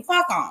necessarily for me to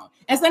fuck on.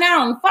 And so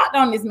now I'm fucked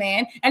on this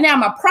man, and now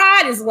my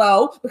pride is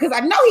low because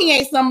I know he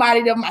ain't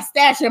somebody of my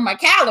stature and my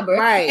caliber,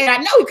 and I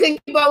know he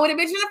couldn't keep up with a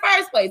bitch in the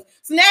first place.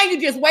 So now you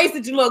just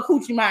wasted your little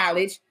coochie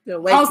mileage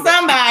on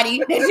somebody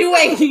that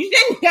you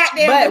didn't got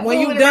there. But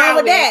when you done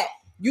with that,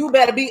 you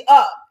better be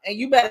up, and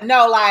you better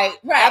know, like,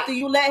 after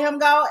you let him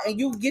go and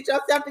you get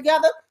yourself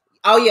together,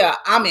 oh yeah,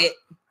 I'm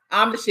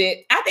the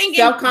shit. I think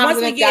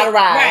self-confidence gotta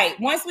rise. Right.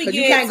 Once we get,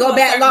 you can't go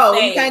back low.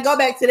 Stage. You can't go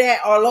back to that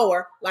or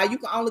lower. Like, you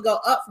can only go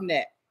up from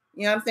that.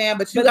 You know what I'm saying?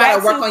 But you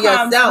gotta work on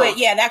yourself.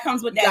 That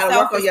comes with that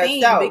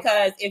self-esteem.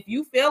 Because if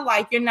you feel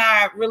like you're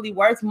not really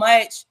worth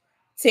much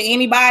to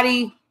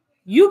anybody,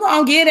 you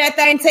gonna get that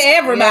thing to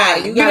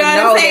everybody. You know what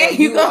I'm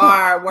saying? You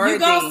are worthy. You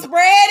gonna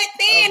spread it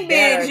thin,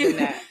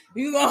 bitch.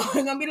 You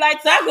gonna be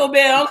like Taco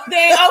Bell,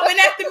 staying open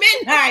after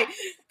midnight.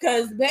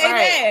 Cause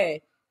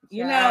baby,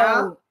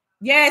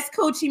 yes,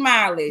 coochie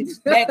mileage.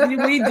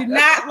 We do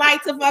not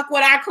like to fuck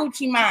with our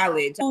coochie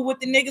mileage. With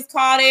the niggas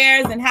call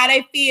theirs and how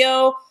they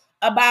feel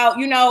about,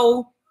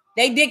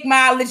 they dick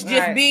mileage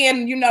just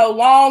being,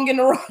 long in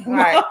the road.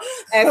 Right.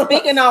 And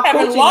speaking of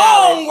coochie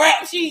long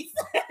rap sheets.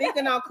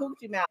 Speaking of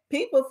coochie mileage,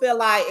 people feel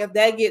like if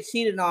they get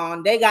cheated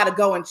on, they got to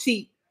go and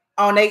cheat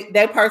on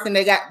that person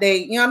you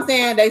know what I'm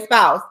saying, they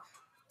spouse.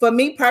 For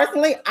me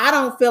personally, I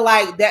don't feel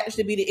like that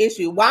should be the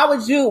issue. Why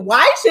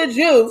should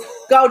you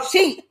go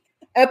cheat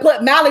and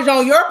put mileage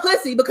on your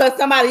pussy because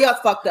somebody else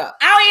fucked up?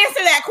 I'll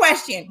answer that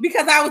question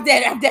because I was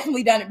dead. I've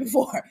definitely done it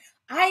before.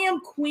 I am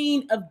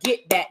queen of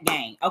get back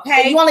game.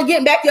 Okay, you want to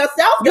get back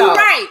yourself, though. You're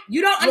right.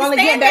 You don't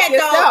understand that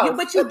though.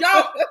 But you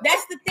don't.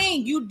 That's the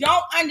thing. You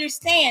don't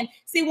understand.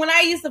 See, when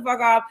I used to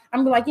fuck off,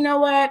 I'm like, you know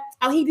what?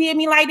 Oh, he did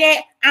me like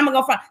that. I'm gonna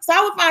go find. So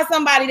I would find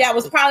somebody that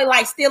was probably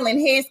like still in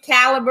his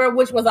caliber,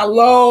 which was a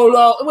low.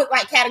 It was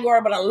like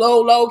category, but a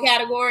low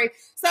category.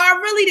 So I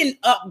really didn't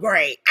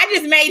upgrade. I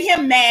just made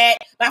him mad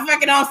by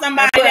fucking on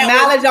somebody that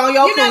mileage on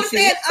your you know what I'm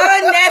saying?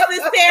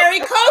 Unnecessary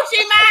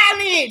coaching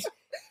mileage.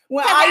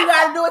 Well, all you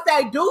gotta do is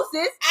say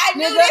deuces. I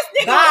knew this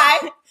nigga.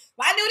 Bye.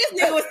 I knew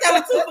this nigga was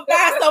selling 2 for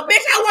 $5. So,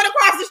 bitch, I went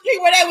across the street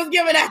where they was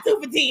giving out 2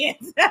 for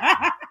 $10s.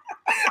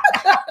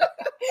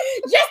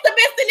 Just to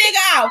piss the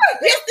nigga off.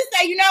 Just to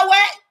say, you know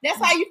what? That's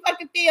how you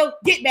fucking feel.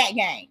 Get back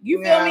game.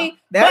 You feel me?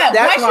 But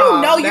once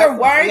you know your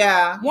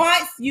worth,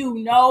 once you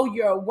know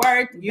your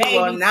worth, you baby,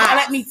 will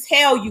not. let me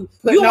tell you,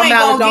 put you no ain't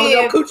gonna give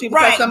your coochie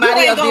because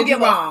somebody else did you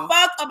wrong.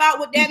 Fuck about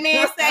what that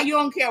man say. You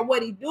don't care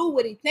what he do,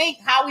 what he think,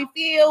 how he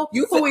feel,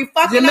 who he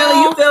fucking Jamila,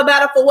 on. you feel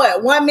better for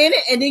what? 1 minute,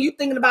 and then you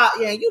thinking about,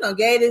 you done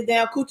gave this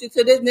damn coochie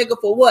to this nigga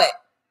for what?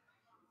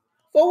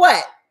 For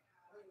what?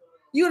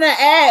 You done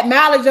add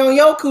mileage on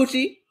your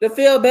coochie to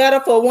feel better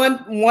for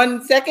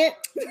one second?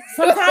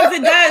 Sometimes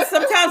it does.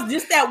 Sometimes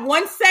just that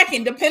 1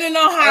 second, depending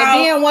on how.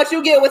 And then once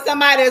you get with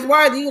somebody that's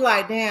worthy, you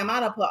like, damn, I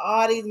done put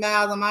all these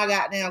miles on my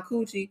goddamn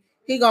coochie.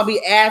 He gonna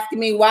be asking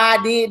me why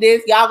I did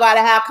this. Y'all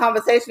gotta have a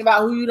conversation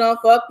about who you done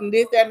fucked and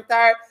this, that, and the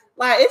third.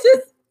 Like,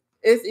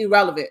 it's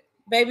irrelevant.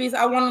 Babies,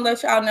 I want to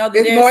let y'all know that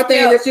there's more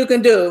things that you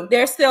can do.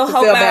 There's still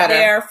hope out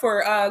there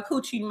for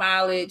coochie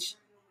mileage.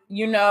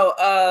 You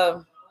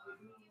know,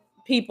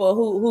 people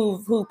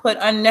who put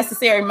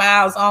unnecessary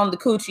miles on the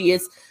coochie.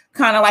 It's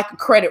kind of like a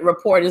credit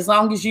report. As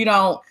long as you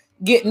don't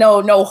get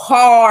no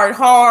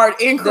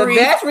hard inquiry. The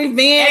best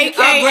revenge,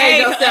 upgrade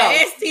yourself.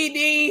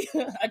 STD,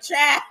 a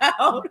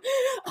child,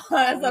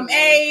 some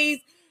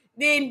AIDS.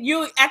 Then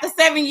you, after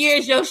 7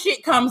 years, your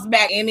shit comes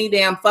back. Any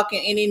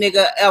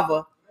nigga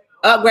ever.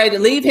 Upgrade,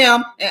 leave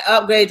him and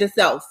upgrade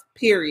yourself.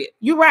 Period.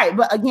 You're right,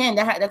 but again,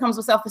 that comes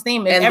with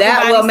self-esteem, and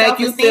that will make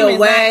you feel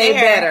way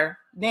better.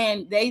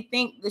 Then they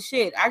think the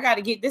shit. I got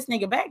to get this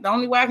nigga back. The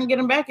only way I can get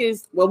him back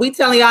is we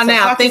telling y'all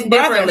now. Think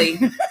differently.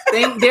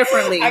 Think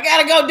differently. I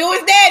gotta go do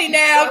his daddy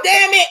now.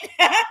 Damn it.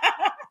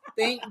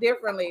 Think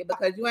differently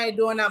because you ain't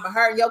doing nothing but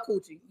hurting your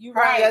coochie. You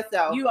hurt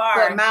yourself. You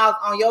are putting miles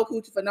on your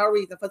coochie for no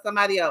reason for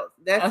somebody else.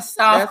 That's a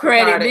soft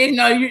credit. Bitch.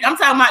 No, I'm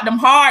talking about them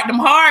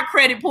hard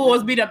credit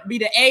pulls. Be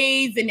the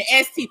A's and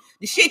the ST,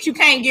 the shit you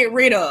can't get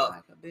rid of.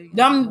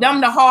 Them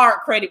the hard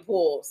credit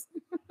pulls.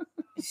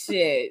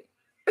 Shit.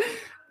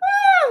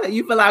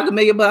 You feel like $1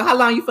 million. How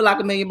long you feel like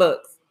 $1 million,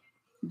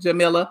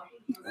 Jamila?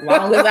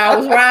 Long as I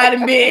was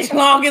riding, bitch.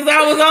 Long as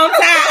I was on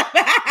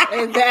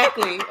time.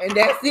 Exactly, and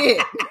that's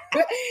it.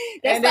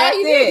 That's all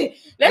you need.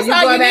 That's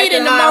all you need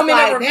in the moment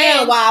of revenge.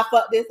 Damn, why I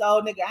fuck this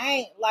old nigga? I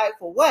ain't like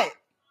for what?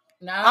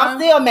 Nah. I'm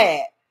still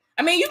mad.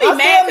 I mean, you be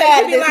mad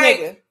at this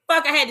nigga.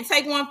 Fuck, I had to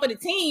take one for the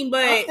team,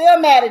 but I'm still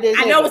mad at this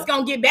nigga. I know it's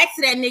gonna get back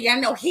to that nigga. I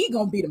know he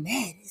gonna be the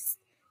maddest.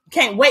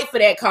 Can't wait for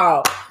that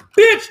call.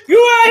 Bitch,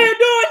 you out here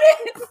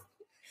doing this.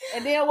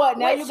 And then what?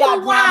 Now you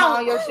got drama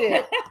on your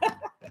shit.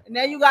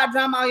 Now you got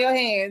drama on your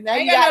hands. Now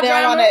you got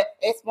them on to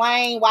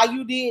explain why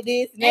you did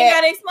this. And you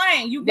gotta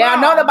explain. You now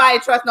know nobody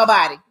trust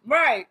nobody.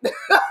 Right.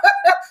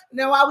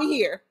 Then why we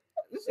here?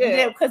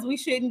 Yeah, because we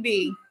shouldn't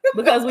be.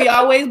 Because we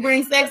always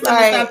bring sex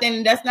into something,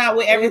 and that's not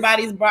what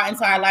everybody's brought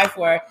into our life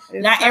for.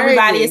 Not crazy.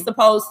 Everybody is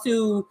supposed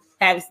to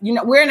have,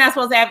 we're not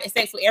supposed to have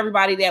sex with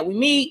everybody that we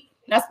meet.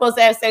 Not supposed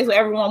to have sex with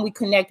everyone we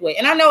connect with.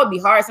 And I know it'd be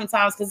hard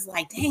sometimes because it's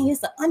like, dang,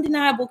 it's an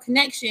undeniable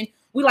connection.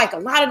 We like a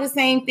lot of the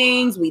same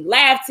things. We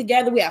laugh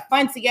together. We have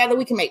fun together.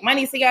 We can make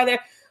money together.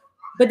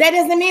 But that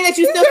doesn't mean that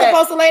you're still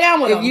supposed to lay down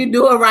with them. If you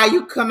do it right,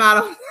 you come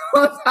out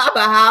on top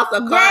of a house, a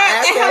car.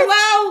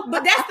 Hello.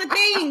 But that's the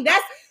thing.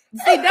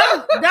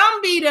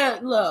 Don't be the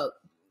look.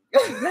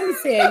 Let me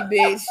tell you,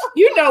 bitch.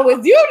 You know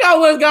what's going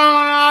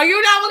on.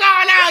 You know what's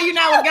going on. You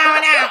know what's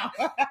going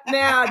on.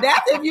 Now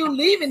that's if you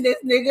leaving this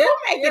nigga. You're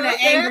making an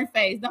angry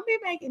face. Don't be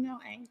making no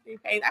angry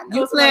face.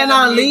 You plan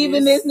on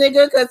leaving this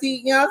nigga because he,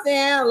 you know what I'm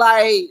saying?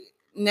 Like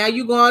now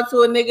you going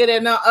to a nigga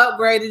that done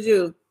upgraded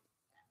you,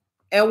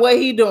 and what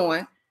he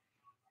doing?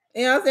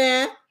 You know what I'm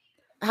saying?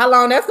 How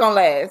long that's gonna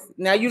last?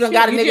 Now you done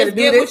got a nigga to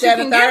do this, that,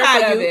 and third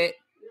for you,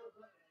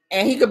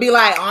 and he could be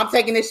like, "Oh, I'm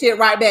taking this shit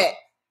right back."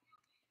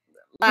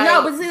 Like,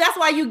 no, but see, that's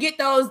why you get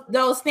those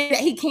things that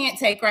he can't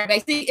take right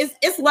back. See,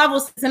 it's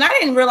levels, and I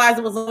didn't realize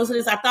it was levels to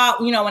this. I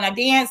thought, when I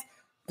danced,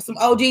 some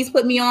OGs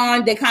put me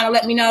on. They kind of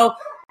let me know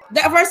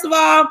that first of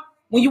all,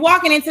 when you're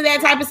walking into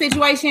that type of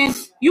situation,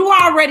 you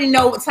already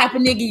know what type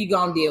of nigga you're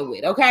gonna deal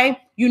with. Okay,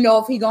 you know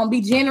if he gonna be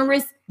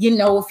generous, you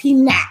know if he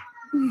not.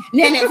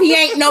 Then if he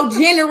ain't no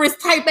generous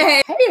type of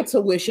head, pay a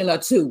tuition or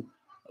two,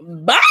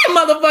 buy a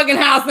motherfucking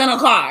house and a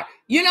car.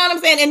 You know what I'm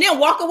saying? And then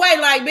walk away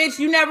like, bitch,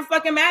 you never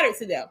fucking mattered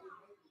to them.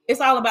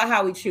 It's all about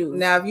how we choose.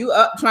 Now, if you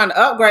trying to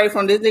upgrade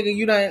from this nigga,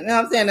 you don't, you know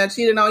what I'm saying, that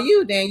cheated on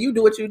you, then you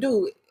do what you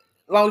do. As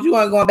long as you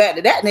aren't going back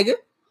to that nigga,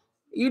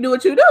 you do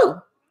what you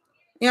do.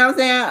 You know what I'm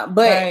saying?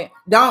 But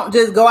don't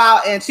just go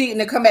out and cheat and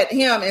then come back to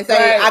him and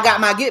say, I got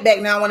my get back,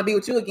 now I want to be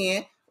with you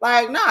again.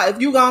 Like, nah, if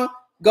you gonna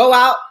go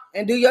out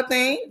and do your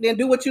thing, then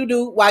do what you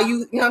do while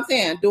you know what I'm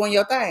saying, doing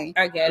your thing.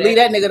 I get it. Leave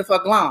that nigga the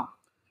fuck alone.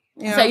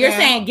 You know so you're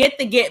saying get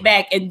the get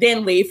back and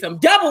then leave him.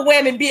 Double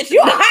whammy, bitch.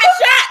 You a hot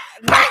shot.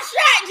 Hot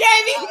shot,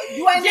 Jamie.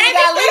 You ain't Jamie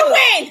for the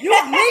win. You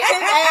leave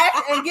his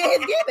ass and get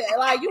his get back.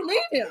 Like, you leave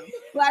him.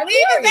 Like,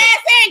 leave his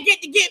ass and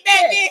get the get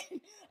back, bitch.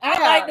 I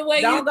like the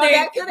way you think. Don't go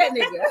back to that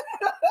nigga.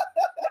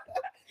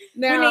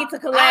 Now, we need to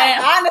collab.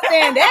 I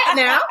understand that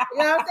now. You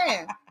know what I'm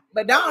saying?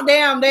 But don't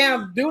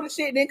damn do the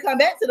shit, then come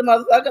back to the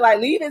motherfucker. Like,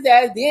 leave his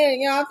ass then,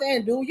 you know what I'm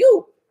saying? Do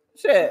you.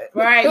 Shit.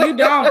 Right.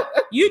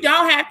 You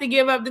don't have to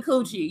give up the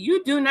coochie.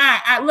 You do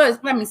not.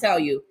 Look, let me tell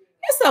you.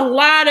 It's a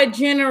lot of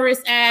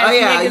generous ass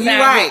niggas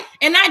out here.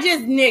 And not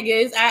just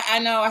niggas. I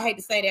know I hate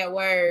to say that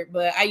word,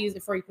 but I use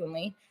it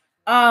frequently.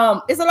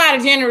 It's a lot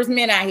of generous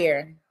men out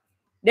here.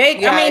 They're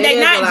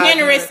not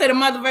generous to the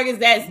motherfuckers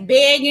that's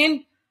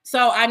begging.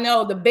 So I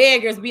know the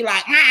beggars be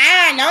like,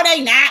 no,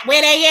 they not.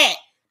 Where they at?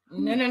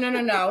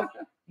 No.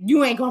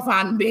 You ain't gonna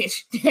find them,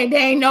 bitch. They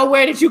ain't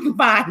nowhere that you can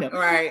find them.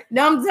 Right.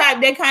 Them type,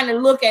 they kind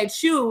of look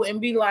at you and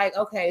be like,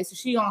 okay, so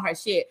she on her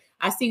shit.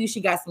 I see she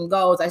got some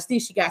goals. I see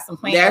she got some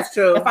plans. That's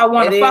true. If I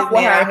want to fuck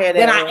with her,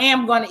 then I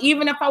am gonna,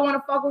 even if I want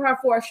to fuck with her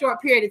for a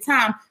short period of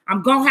time,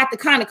 I'm gonna have to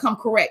kind of come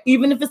correct,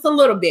 even if it's a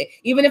little bit.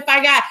 Even if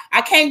I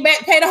can't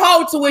pay the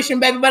whole tuition,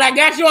 baby, but I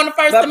got you on the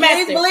first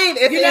semester. Please believe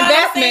it's an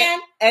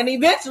investment, and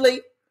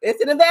eventually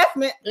It's an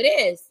investment. It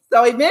is.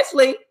 So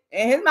eventually,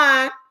 in his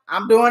mind,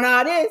 I'm doing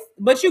all this,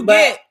 but you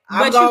get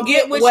what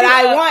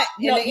I want.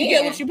 You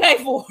get what you pay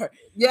for.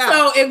 Yeah.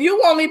 So if you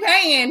want me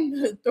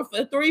paying for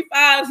 $3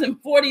 $5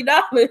 and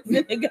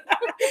 $40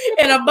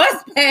 in a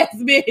bus pass,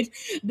 bitch,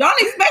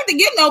 don't expect to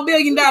get no $1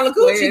 billion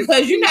coochie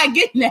because you're not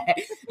getting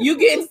that. You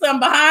getting some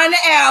behind the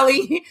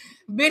alley.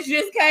 Bitch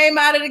just came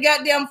out of the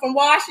goddamn from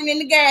washing in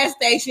the gas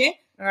station.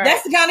 Right.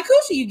 That's the kind of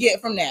coochie you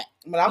get from that.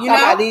 But I'm talking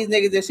about these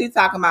niggas that she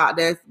talking about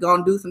that's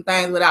gonna do some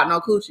things without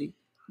no coochie.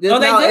 Just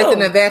they do. It's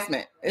an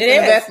investment. It's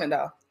an investment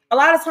though. A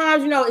lot of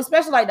times,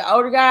 especially like the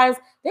older guys,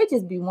 they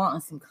just be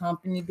wanting some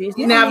company, bitch.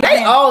 Now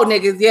they old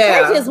niggas,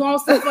 yeah. They just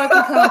want some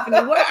fucking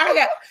company.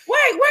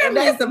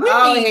 Where is some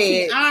old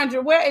head?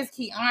 Keandra, where is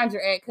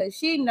Keandra at? Cause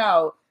she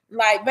know,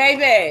 like,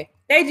 baby,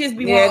 they just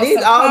be wanting these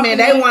some old company.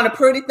 men. They want a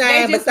pretty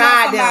thing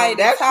beside them.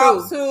 That's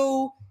true.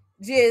 To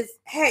just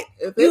hey,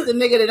 if it's a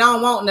nigga that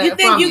don't want nothing, you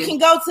think you can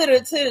go to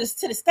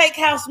the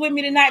steakhouse with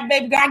me tonight,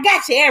 baby girl? I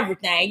got you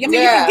everything. I mean,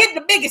 you can get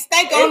the biggest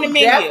steak on the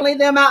menu. Definitely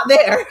them out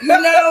there,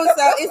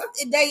 So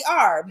they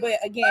are, but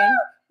again.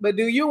 But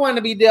do you want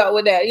to be dealt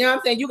with that? You know what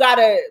I'm saying? You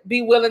gotta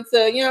be willing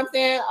to. You know what I'm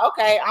saying?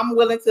 Okay, I'm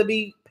willing to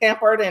be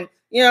pampered and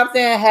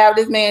have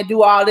this man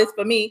do all this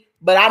for me.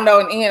 But I know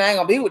in the end I ain't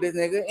gonna be with this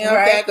nigga. You know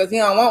what I'm saying? Because he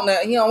don't want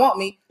nothing. He don't want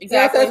me.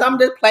 Exactly. So I'm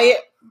just play it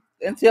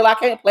until I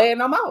can't play it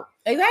no more.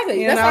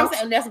 Exactly. That's what I'm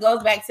saying. That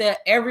goes back to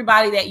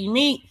everybody that you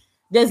meet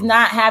does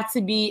not have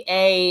to be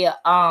a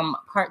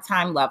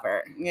part-time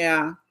lover.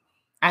 Yeah.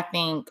 I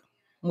think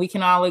we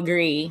can all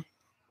agree.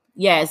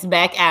 Yes,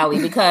 back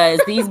alley, because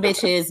these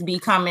bitches be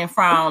coming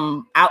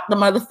from out the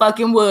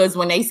motherfucking woods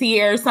when they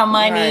hear some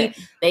money,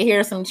 they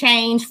hear some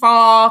change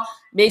fall.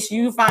 Bitch,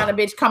 you find a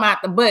bitch come out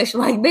the bush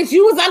like, bitch,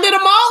 you was under the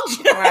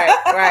mulch.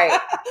 Right.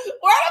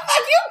 Where the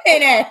fuck you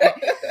been at?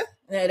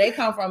 Yeah, they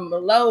come from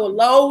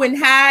low and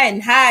high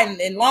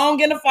and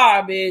long and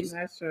afar, bitch.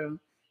 That's true.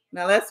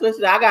 Now let's switch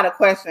it. I got a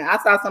question. I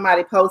saw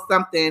somebody post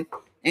something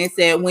and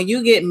said, when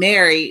you get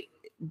married,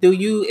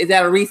 is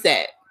that a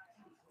reset?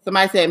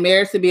 Somebody said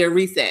marriage should be a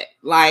reset.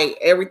 Like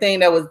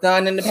everything that was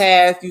done in the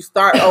past, you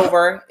start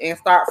over and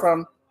start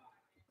from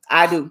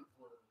I do.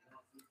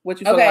 What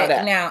you feel about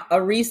that? Now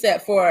a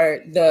reset for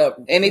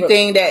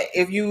anything that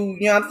if you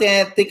know what I'm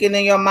saying, thinking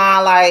in your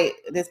mind like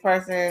this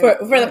person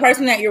for the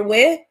person that you're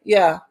with?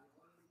 Yeah.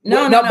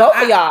 No, both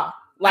of y'all.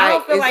 Like, I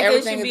don't feel like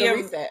it should be a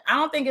reset. I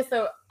don't think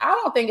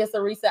it's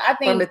a reset. I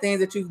think from the things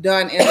that you've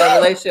done in the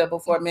relationship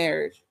before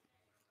marriage.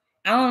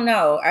 I don't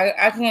know.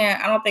 I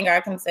don't think I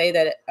can say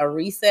that a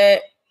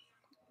reset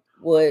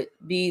would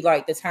be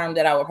like the term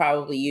that I would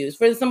probably use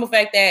for the simple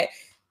fact that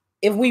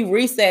if we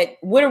reset,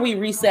 what are we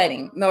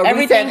resetting? No,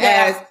 everything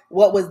as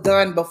what was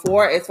done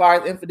before, as far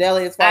as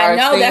infidelity, as far as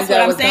that's what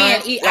I'm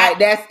saying. Like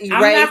that's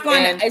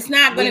erased. It's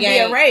not going to be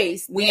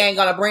erased. We ain't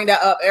going to bring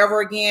that up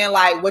ever again.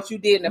 Like what you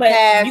did in the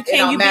past, it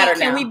don't matter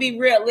now. Can we be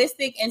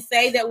realistic and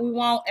say that we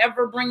won't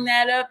ever bring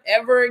that up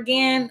ever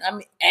again? I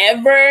mean,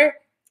 ever.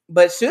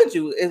 But should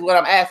you? Is what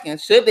I'm asking.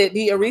 Should it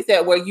be a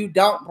reset where you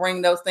don't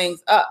bring those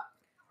things up?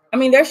 I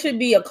mean, there should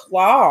be a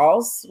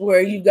clause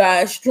where you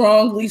guys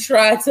strongly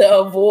try to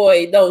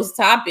avoid those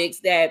topics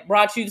that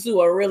brought you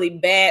to a really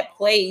bad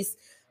place.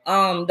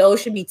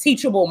 Those should be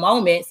teachable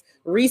moments.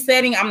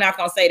 Resetting, I'm not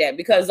going to say that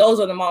because those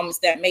are the moments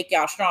that make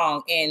y'all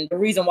strong and the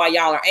reason why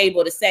y'all are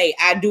able to say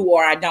I do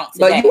or I don't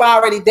today. But you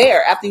already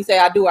there after you say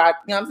I do. You know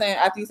what I'm saying?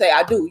 After you say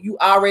I do, you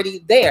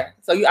already there.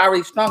 So you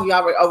already strong. You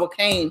already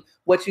overcame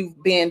what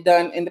you've been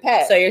done in the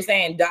past. So you're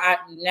saying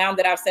now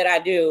that I've said I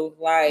do,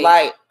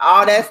 like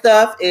all that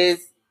stuff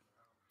is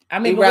I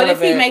mean, but what if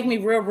he make me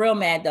real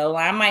mad though?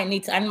 I might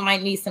need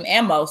some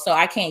ammo, so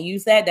I can't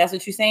use that. That's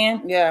what you're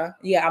saying? Yeah.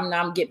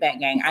 I'm get back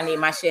gang. I need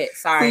my shit.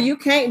 Sorry. See, you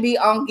can't be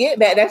on get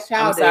back. That's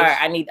childish. I'm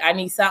sorry. I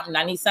need something.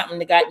 I need something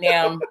to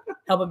goddamn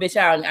help a bitch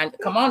out.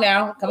 Come on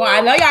now. Come on.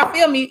 I know y'all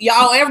feel me.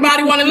 Y'all,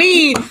 everybody want to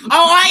leave. Oh,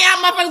 all y'all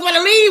motherfuckers want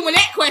to leave when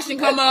that question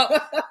come up.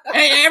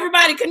 Hey,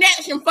 everybody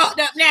connection fucked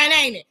up now,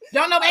 ain't it?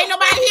 Ain't nobody here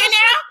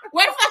now?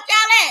 Where the fuck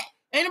y'all at?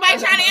 Ain't nobody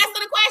trying to answer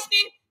the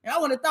question?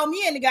 Y'all want to throw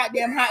me in the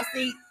goddamn hot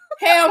seat.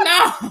 Hell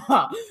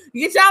no.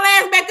 Get y'all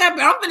ass back up.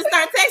 I'm finna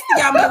start texting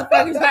y'all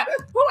motherfuckers. Like,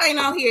 who ain't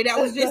on here that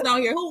was just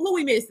on here? Who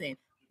we missing?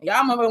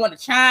 Y'all motherfuckers want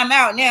to chime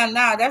out now.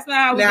 Nah, that's not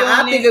how we doing it.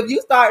 Now, I think if you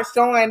start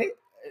showing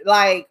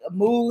like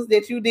moves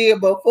that you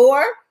did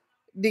before,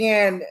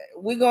 then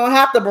we're going to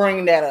have to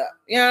bring that up.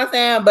 You know what I'm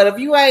saying? But if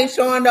you ain't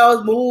showing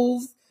those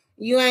moves,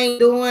 you ain't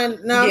doing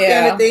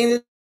the things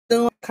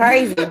doing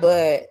crazy,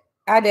 but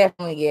I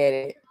definitely get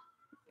it.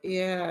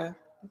 Yeah.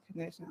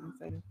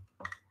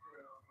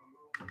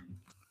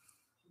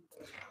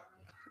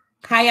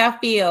 How y'all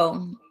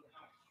feel?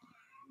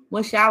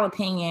 What's y'all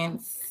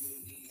opinions?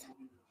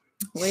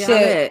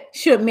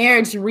 Should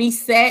marriage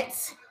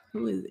reset?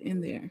 Who is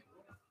in there?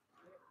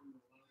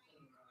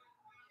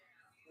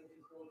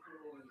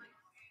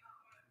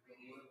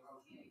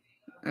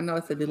 I know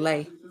it's a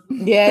delay.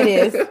 Yeah, it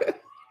is.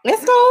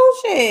 Let's go.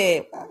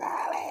 Shit.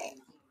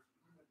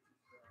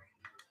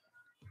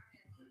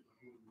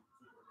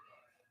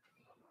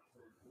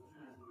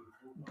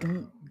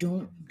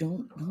 Don't.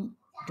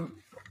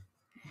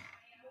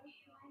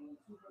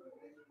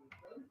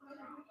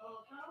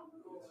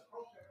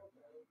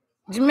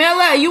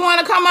 Jamila, you want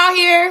to come out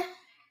here?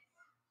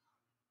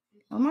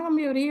 Am I gonna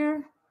be able to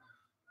hear?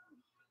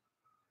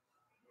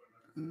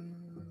 I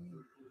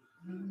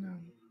don't know.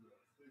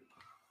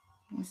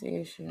 Let me see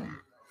if she.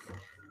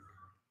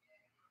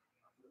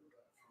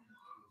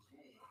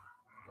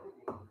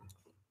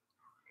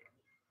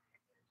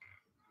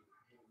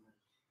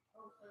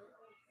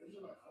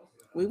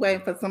 We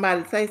waiting for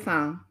somebody to say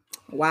something.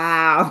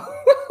 Wow.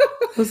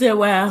 Who said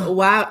wow?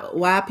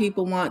 Why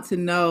people want to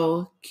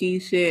know key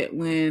shit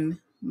when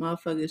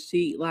motherfuckers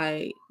cheat?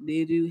 Like,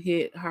 did you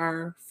hit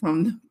her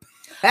from the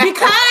back?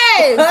 Because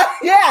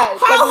yeah.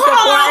 Hold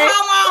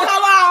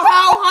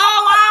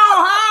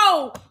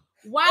on.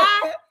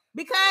 Why?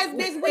 Because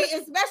bitch,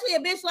 especially a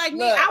bitch like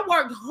me, I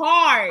worked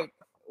hard.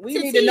 We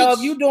need to know if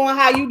you doing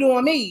how you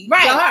doing me.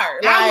 Right. To her.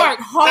 I Like,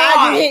 worked hard.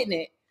 How you hitting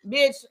it?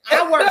 Bitch,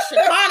 I worked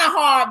kind of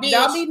hard, bitch.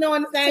 Don't be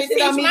doing the same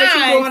shit on me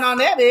that you doing on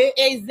that bitch.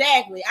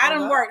 Exactly. I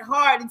done worked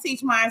hard to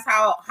teach mine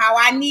how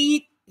I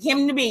need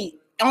him to be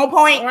on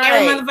point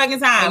every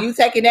motherfucking time. And you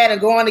taking that and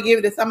going to give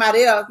it to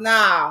somebody else?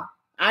 Nah.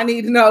 I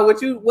need to know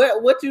what you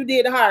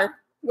did to her.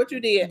 What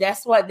you did.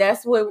 That's why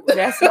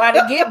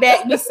the get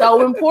back be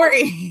so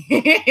important.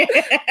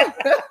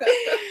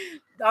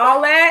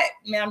 All that,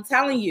 man, I'm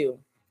telling you.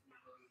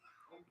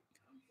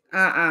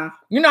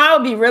 You know, I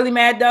would be really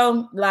mad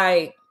though.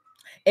 Like,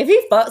 if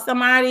he fucked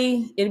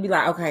somebody, it'd be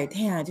like, okay,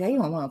 damn, Jay, you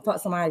don't want to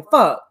fuck somebody,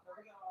 fuck.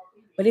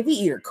 But if he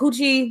eat her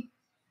coochie,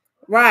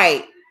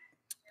 right,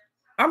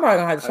 I'm probably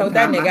gonna have to choke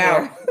that nigga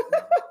out.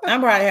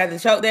 I'm probably have to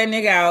choke that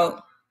nigga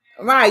out.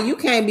 Right, you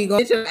can't be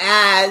going to your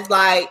eyes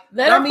like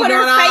let her put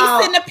her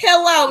face in the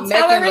pillow,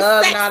 tell her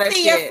it's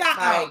sexy or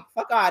something. Like,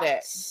 fuck all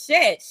that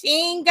shit. She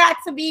ain't got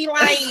to be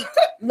like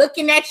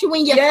looking at you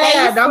in your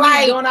face. Don't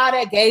like be doing all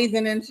that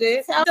gazing and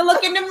shit. Tell her to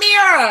look in the mirror.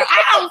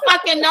 I don't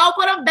fucking know.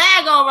 Put a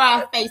bag over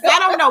her face. I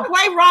don't know.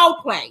 Play role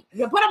play.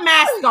 Put a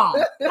mask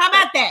on. How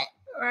about that?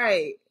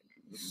 Right.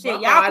 Shit,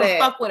 fuck y'all can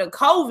fuck with a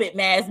COVID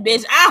mask,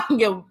 bitch. I don't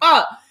give a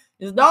fuck.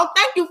 Just don't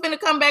think you finna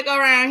come back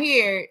around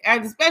here,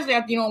 especially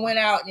after you don't went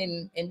out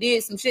and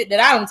did some shit that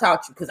I don't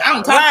taught you, because I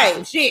don't taught you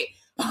some shit.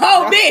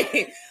 Bitch,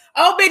 if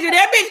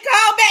that bitch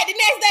called back the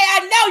next day, I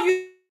know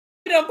you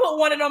done put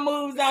one of them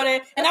moves on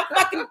it, and I'm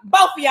fucking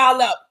both of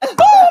y'all up.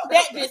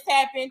 That just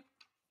happened.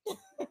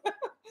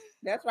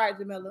 That's right,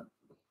 Jamila.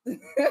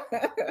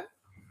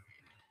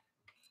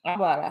 I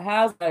bought a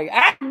house. Like,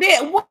 I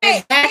did what?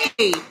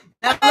 Exactly.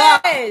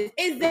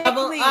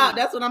 Exactly.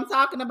 That's what I'm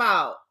talking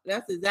about.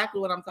 That's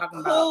exactly what I'm talking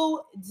about.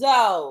 Who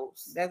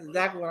knows? That's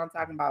exactly what I'm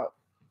talking about.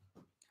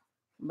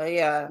 But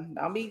yeah,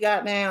 don't be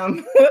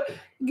goddamn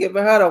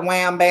giving her the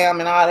wham bam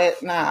and all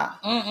that. Nah.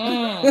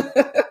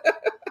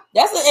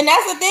 That's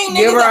the thing.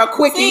 Give her a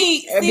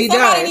quickie and be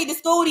somebody done. Need to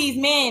school these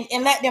men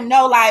and let them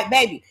know, like,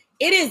 baby,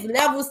 it is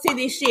levels to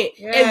this shit.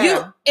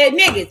 Yeah. If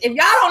niggas, if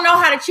y'all don't know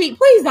how to cheat,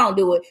 please don't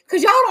do it.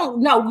 Cause y'all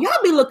don't know.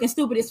 Y'all be looking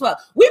stupid as fuck.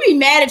 We be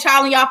mad at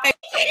y'all in y'all face.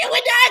 It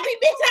with the ugly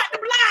bitch out the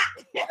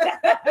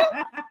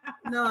block.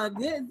 No, a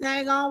good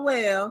thing on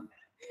well.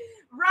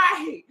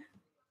 Right.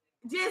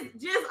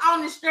 Just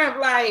on the strength,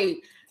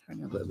 like,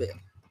 turn up a little bit.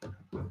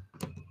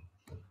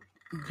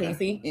 Can you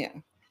see? Yeah.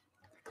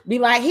 Be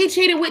like, he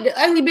cheated with the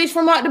ugly bitch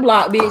from out the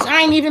block, bitch.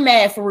 I ain't even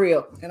mad for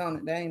real. Get on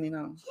it. They ain't even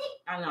on.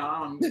 I know. I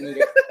don't even need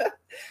it.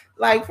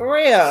 Like, for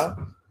real.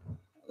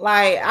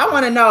 Like, I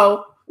want to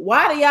know,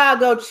 why do y'all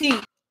go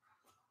cheat?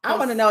 I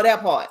want to know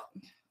that part.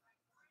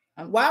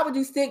 Why would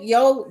you stick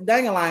your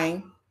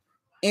dangling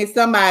in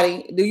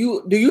somebody? Do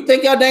you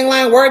think your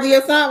dangling worthy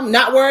or something?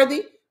 Not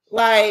worthy?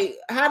 Like,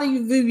 how do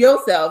you view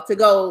yourself to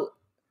go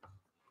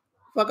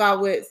fuck out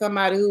with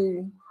somebody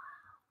who?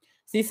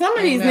 See, some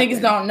of these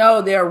niggas don't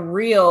know their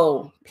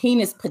real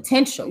penis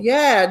potential.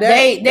 Yeah,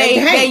 they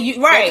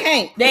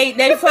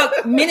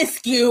fuck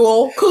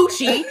minuscule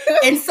coochie,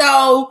 and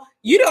so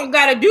you don't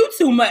gotta do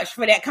too much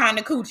for that kind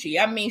of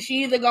coochie. I mean,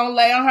 she either gonna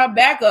lay on her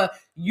back or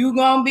you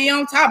gonna be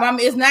on top. I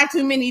mean, it's not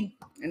too many.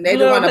 And they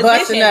don't want to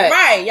bust a nut,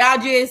 right? Y'all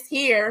just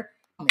here.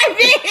 I'm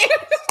getting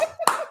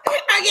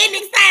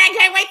excited. I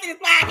can't wait till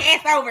this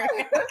podcast over.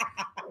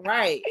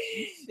 Right?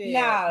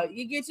 No,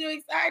 you get you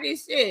excited,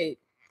 shit.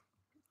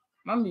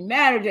 I'm gonna be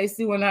mad if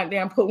JC went out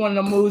there and put one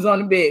of them moves on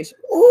the bitch.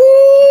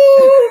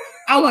 Ooh,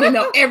 I want to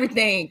know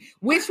everything.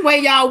 Which way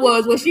y'all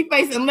was? Was she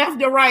facing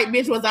left or right,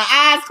 bitch? Was her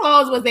eyes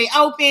closed? Was they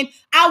open?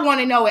 I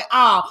want to know it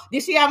all.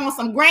 Did she have on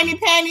some granny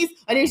panties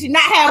or did she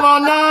not have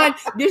on none?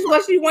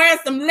 Was she wearing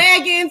some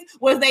leggings?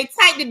 Was they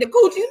tight? Did the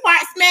coochie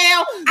part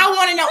smell? I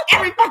want to know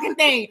every fucking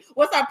thing.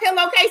 Was her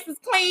pillowcases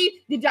clean?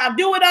 Did y'all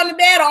do it on the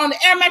bed or on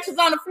the air mattress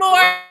on the floor?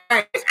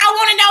 I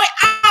want to know it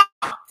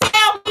all.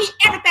 Tell me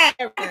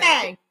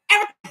everything.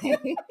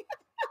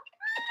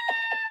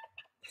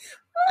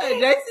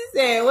 JC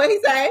said, what he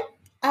say?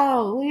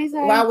 Oh, what he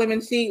say? Why women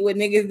cheat with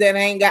niggas that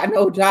ain't got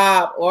no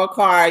job or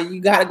car?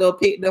 You gotta go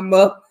pick them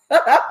up.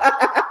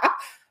 I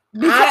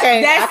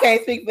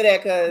can't speak for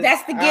that because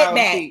that's the get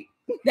back.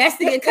 That's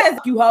the get because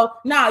you hoe.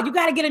 No, you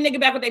gotta get a nigga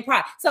back with their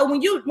pride. So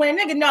when a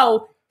nigga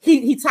know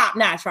he top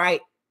notch,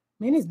 right?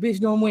 man, this bitch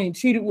don't win and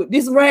cheated with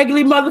this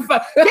raggedy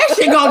motherfucker. That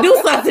shit gonna do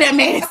something to that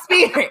man's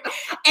spirit.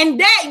 And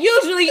that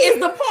usually is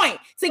the point,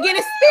 to get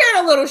his spirit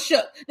a little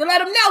shook, to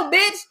let him know,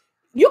 bitch,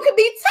 you could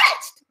be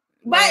touched.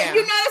 But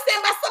you know what I'm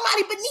saying? By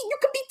somebody beneath, you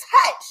could be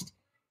touched.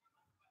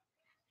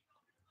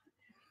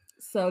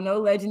 So no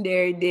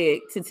legendary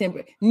dick to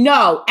temper.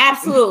 No,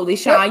 absolutely,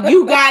 Sean.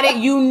 You got it.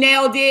 You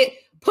nailed it.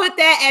 Put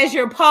that as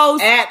your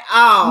post. At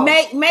all.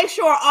 Make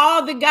sure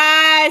all the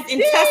guys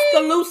in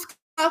Tuscaloosa.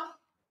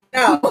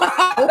 No.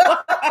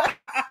 Got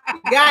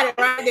it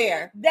right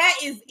there. That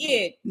is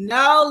it.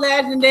 No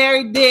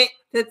legendary dick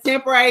to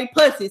temporary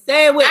pussy.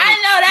 Say it with me. I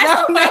know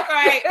that's so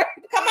right.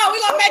 Come on, we're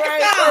gonna make a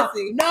song.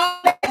 Pussy. No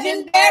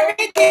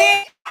legendary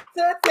dick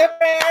To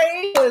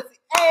temporary pussy.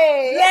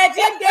 Hey.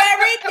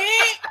 legendary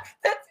dick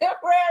To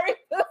temporary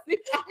pussy.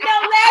 no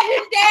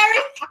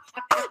legendary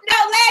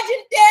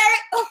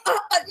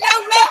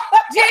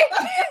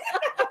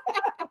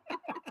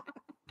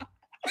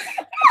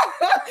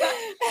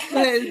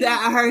Is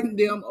that hurting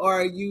them,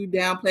 or are you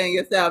downplaying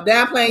yourself?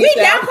 Downplaying We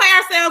yourself. downplay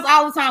ourselves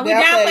all the time. We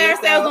downplay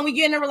ourselves when we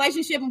get in a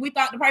relationship and we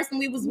thought the person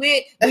we was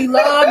with, we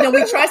loved and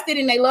we trusted,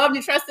 and they loved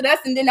and trusted us,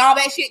 and then all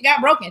that shit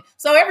got broken.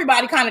 So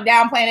everybody kind of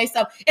downplaying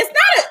themselves. It's not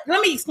a,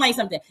 let me explain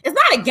something. It's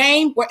not a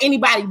game where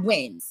anybody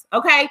wins,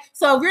 okay?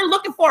 So if you're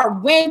looking for a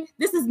win,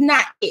 this is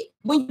not it.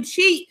 When you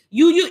cheat,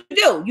 you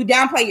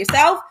downplay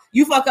yourself.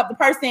 You fuck up the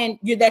person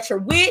that you're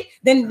with.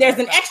 Then there's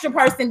an extra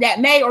person that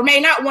may or may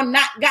not want to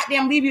not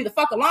goddamn leave you the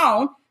fuck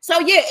alone. So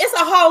yeah, it's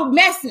a whole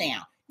mess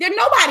now.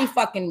 Nobody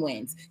fucking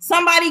wins.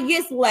 Somebody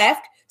gets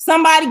left,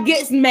 somebody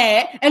gets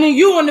mad, and then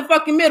you in the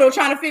fucking middle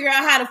trying to figure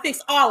out how to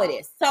fix all of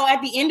this. So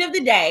at the end of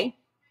the day,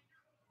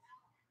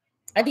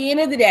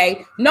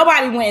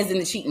 nobody wins in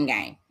the cheating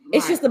game.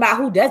 It's just about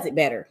who does it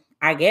better,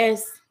 I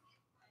guess.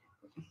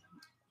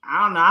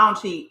 I don't know. I don't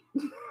cheat.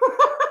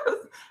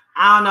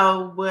 I don't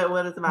know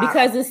what it's about.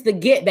 Because it's the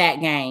get back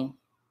game.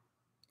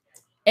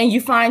 And you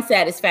find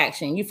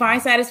satisfaction. You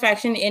find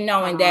satisfaction in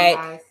knowing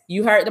that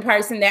you hurt the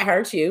person that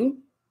hurt you.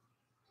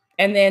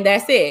 And then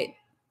that's it.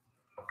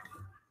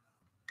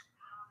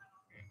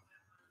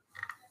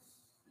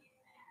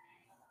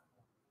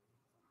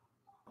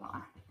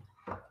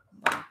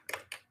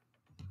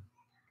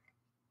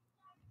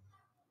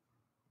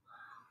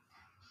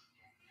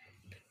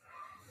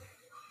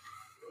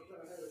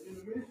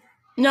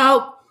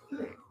 No.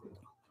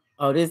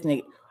 Oh, this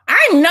nigga.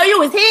 I didn't know you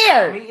was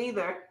here. Me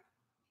either.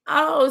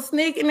 Oh,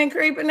 sneaking and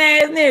creeping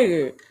ass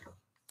nigga.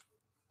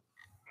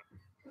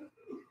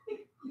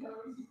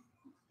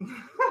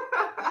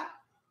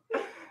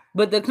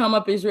 But the come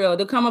up is real.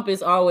 The come up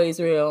is always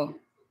real.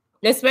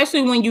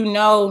 Especially when you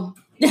know,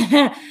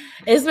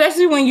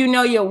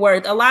 your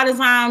worth. A lot of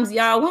times,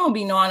 y'all, we don't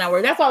be knowing our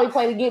worth. That's why we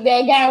play to get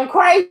that game.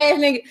 Crazy ass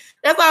nigga.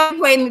 That's why we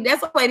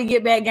play to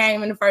get that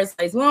game in the first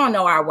place. We don't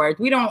know our worth.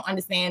 We don't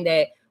understand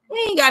that. We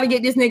ain't got to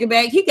get this nigga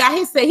back. He got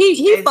his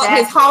he fucked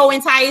his whole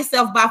entire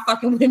self by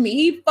fucking with me.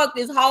 He fucked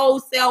his whole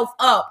self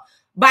up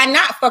by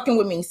not fucking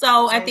with me.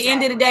 So at the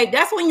end of the day,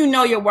 that's when you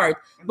know your worth.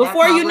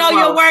 Before you know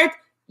your worth,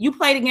 you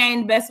play the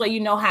game the best way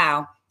you know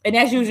how. And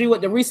that's usually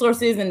what the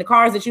resources and the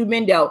cars that you've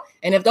been dealt.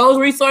 And if those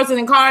resources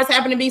and cars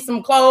happen to be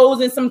some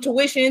clothes and some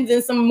tuitions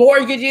and some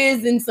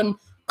mortgages and some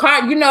car,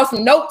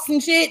 some notes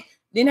and shit,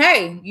 then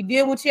hey, you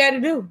did what you had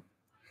to do.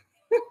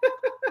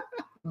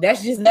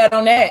 That's just that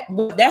on that.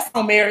 That's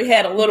on Mary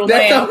Had a Little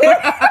Lamb.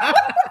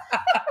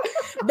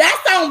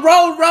 That's on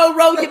row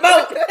your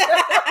boat.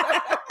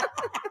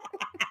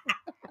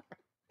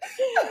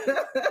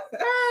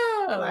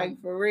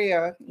 Like for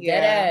real. Yeah.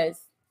 That ass.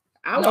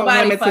 I want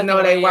women to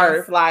know their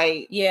worth.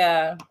 Like,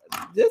 yeah.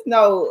 Just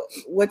know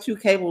what you're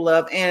capable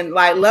of and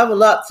like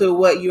level up to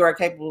what you are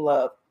capable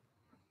of.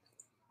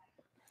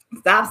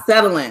 Stop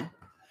settling.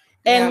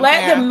 And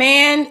let the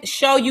man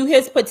show you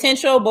his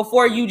potential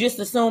before you just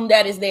assume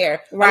that is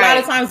there. Right. A lot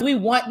of times we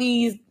want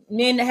these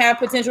men to have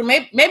potential.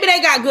 Maybe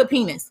they got good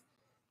penis.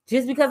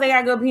 Just because they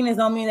got good penis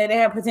don't mean that they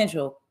have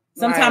potential.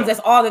 Sometimes that's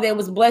all that they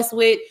was blessed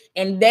with.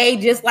 And they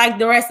just like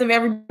the rest of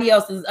everybody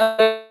else is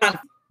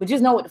but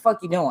just know what the fuck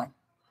you're doing.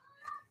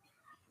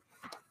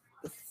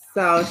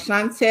 So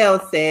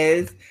Chantel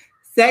says,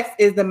 sex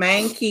is the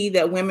main key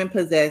that women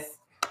possess.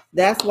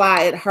 That's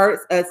why it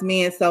hurts us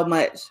men so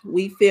much.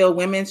 We feel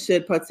women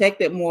should protect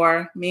it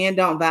more. Men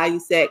don't value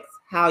sex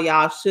how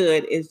y'all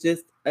should. It's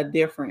just a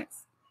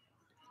difference.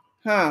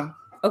 Huh.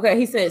 Okay,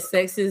 he said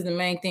sex is the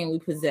main thing we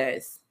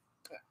possess.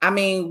 I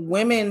mean,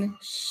 women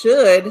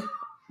should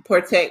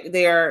protect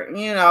their,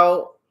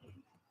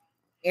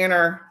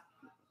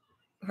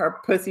 her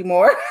pussy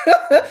more.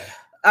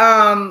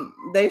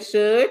 They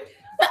should.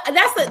 But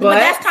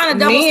that's kind of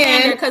double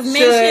standard because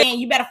men saying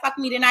you better fuck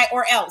me tonight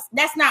or else.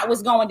 That's not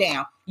what's going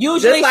down.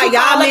 Usually, just like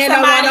y'all men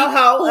don't want no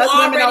hoe, us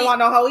women don't want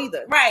no hoe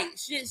either. Right?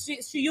 She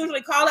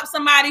usually call up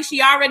somebody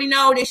she already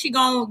know that she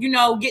gonna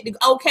get the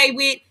okay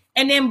with,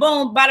 and then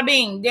boom, bada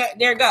bing,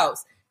 there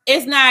goes.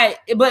 It's not,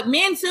 but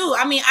men too.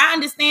 I mean, I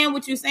understand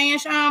what you're saying,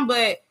 Sean,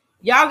 but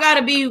y'all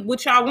gotta be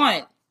what y'all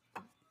want.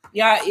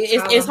 Y'all,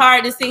 it's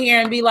hard to sit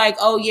here and be like,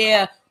 oh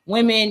yeah,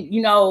 women,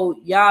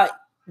 y'all.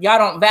 y'all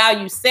don't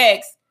value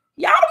sex.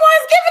 Y'all the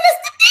ones giving us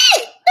the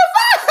dick. The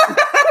fuck?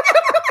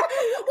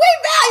 We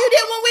valued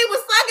it when we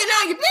was sucking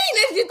on your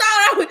penis. You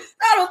thought it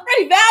was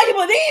pretty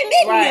valuable then,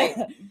 didn't Right.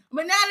 you?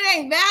 But now that it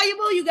ain't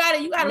valuable, you gotta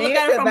Men look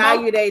at it should from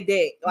value their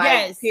dick. Like,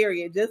 Yes.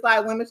 period. Just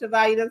like women should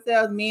value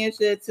themselves, men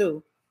should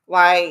too.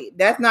 Like,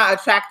 that's not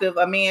attractive.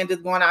 A man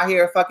just going out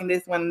here fucking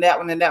this one and that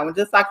one and that one.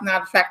 Just like it's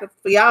not attractive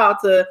for y'all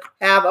to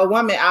have a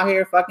woman out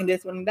here fucking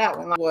this one and that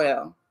one. Like,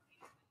 well,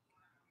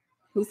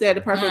 who said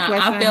the perfect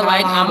question? I feel How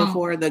like long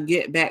before the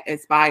get back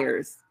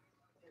expires?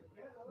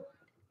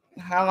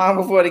 How long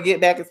before the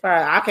get back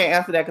expires? I can't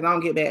answer that because I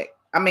don't get back.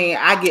 I mean,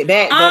 I get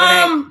back, but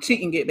it ain't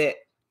cheating get back.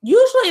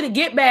 Usually the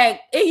get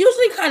back, it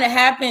usually kind of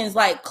happens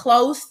like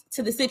close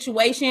to the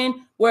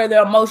situation where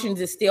the emotions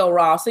is still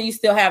raw. So you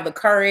still have the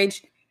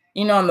courage,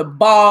 you know, and the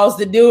balls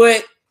to do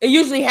it. It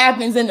usually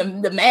happens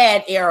in the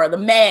mad era, the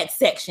mad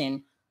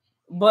section.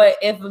 But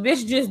if a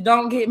bitch just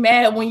don't get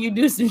mad when you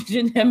do some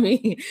shit, I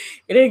mean,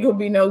 it ain't gonna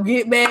be no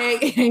get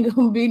back. It ain't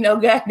gonna be no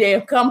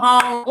goddamn come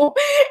home.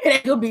 It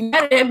ain't gonna be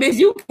none of that, bitch.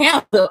 You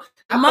cancel.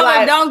 The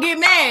mother don't get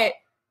mad.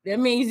 That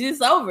means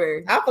it's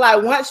over. I feel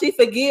like once she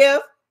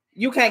forgive,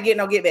 you can't get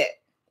no get back.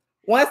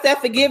 Once that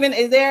forgiving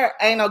is there,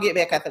 ain't no get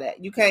back after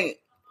that. You can't,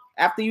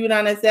 after you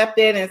done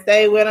accepted and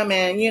stay with them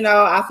and, you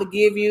know, I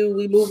forgive you,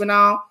 we moving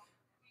on.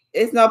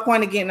 It's no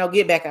point of getting no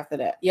get back after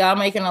that. Y'all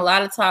making a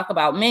lot of talk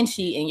about men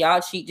cheat and y'all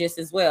cheat just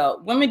as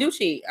well. Women do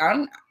cheat.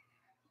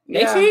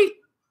 They cheat.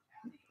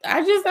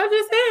 I just said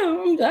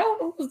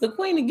I was the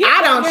queen of get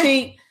back. I don't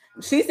cheat.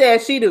 She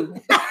said she do.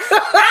 Not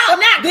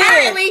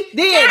currently.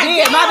 Did.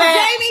 My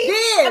bad. Jamie.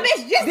 Did. The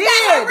bitch just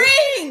got her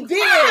ring.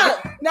 Did.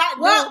 Not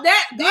well,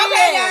 that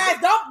okay,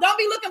 guys. Don't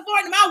be looking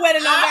forward to my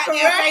wedding on that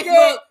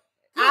Facebook.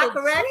 I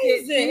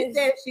corrected. She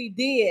said she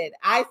did.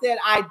 I said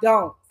I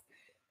don't.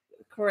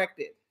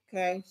 Corrected.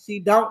 Okay. She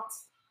don't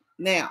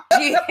now.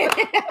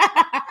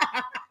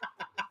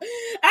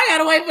 I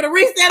gotta wait for the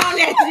reset on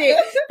that shit.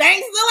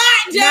 Thanks a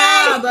lot, Jay.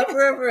 Nah, but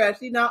for real,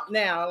 she don't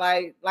now.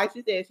 Like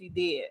she said, she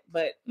did.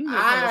 But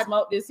I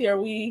smoke this here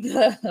weed.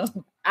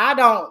 I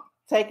don't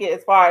take it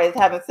as far as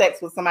having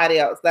sex with somebody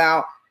else.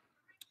 Now,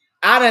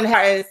 I done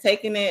heard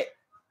taking it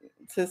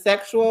to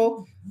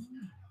sexual.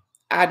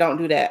 I don't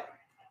do that.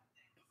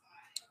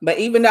 But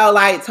even though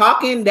like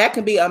talking, that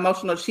can be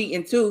emotional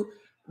cheating too.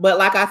 But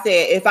like I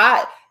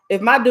said,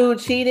 if my dude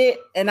cheated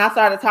and I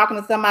started talking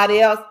to somebody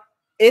else,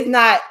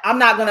 I'm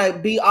not gonna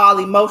be all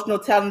emotional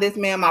telling this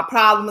man my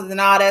problems and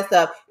all that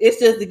stuff. It's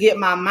just to get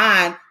my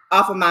mind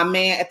off of my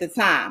man at the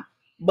time.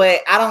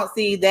 But I don't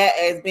see that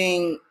as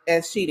being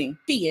as cheating.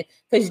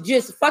 Because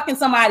just fucking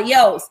somebody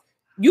else,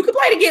 you can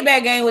play the get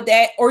back game with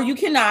that, or you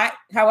cannot,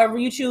 however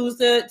you choose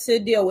to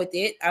deal with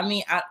it. I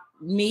mean,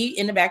 me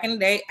in the back in the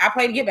day, I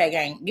played the get back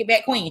game, get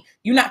back queen.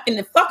 You're not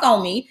finna fuck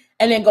on me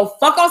and then go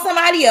fuck on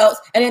somebody else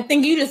and then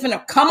think you just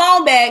finna come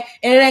on back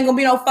and it ain't gonna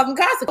be no fucking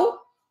consequence.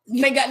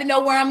 You ain't got to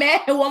know where I'm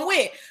at and who I'm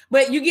with,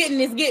 but you getting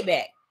this get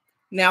back.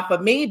 Now, for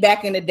me,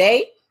 back in the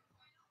day,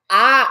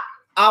 I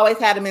always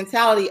had a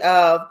mentality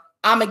of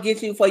I'm gonna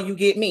get you before you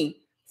get me.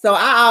 So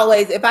I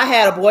always, if I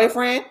had a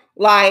boyfriend,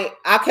 like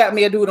I kept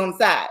me a dude on the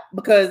side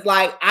because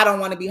like I don't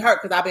want to be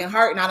hurt because I've been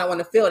hurt and I don't want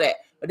to feel that.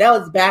 But that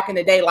was back in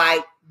the day,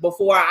 like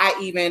before I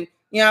even,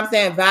 you know what I'm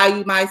saying,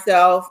 value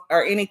myself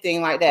or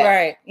anything like that.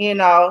 Right. You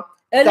know.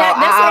 And so that's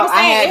what I'm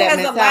saying. It has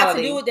mentality. a lot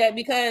to do with that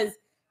because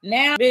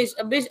now,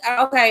 bitch,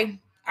 okay.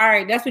 All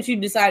right, that's what you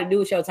decide to do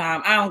with your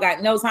time. I don't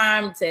got no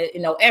time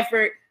to,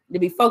 effort to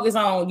be focused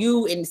on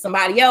you and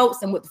somebody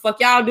else and what the fuck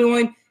y'all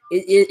doing.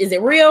 Is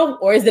it real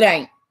or is it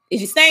ain't? Is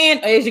you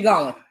staying or is you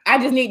going? I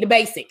just need the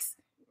basics.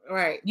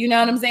 Right. You know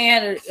what I'm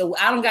saying?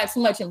 I don't got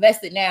too much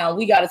invested now.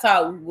 We got to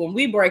talk. When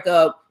we break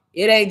up,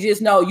 it ain't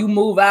just, no, you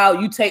move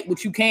out, you take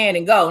what you can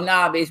and go.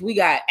 Nah, bitch, we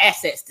got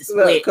assets to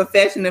split. Look,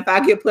 confession, if I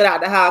get put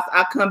out the house,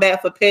 I come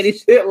back for petty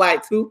shit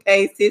like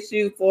toothpaste,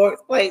 tissue,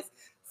 forks, plates,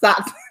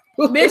 socks.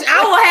 Bitch,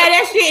 I will have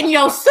that shit in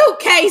your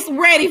suitcase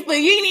ready for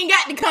you. You ain't even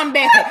got to come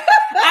back.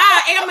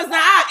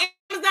 Amazon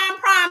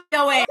Prime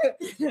your ass.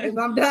 If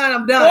I'm done,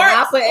 I'm done.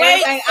 I'll put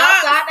everything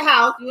outside the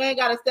house. You ain't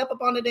got to step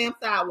up on the damn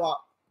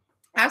sidewalk.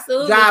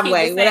 Absolutely.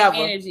 Driveway, whatever.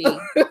 Energy.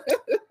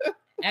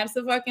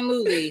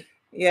 Absolutely.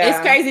 Yeah. It's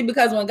crazy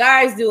because when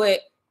guys do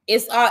it,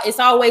 it's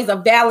always a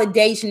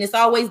validation. It's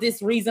always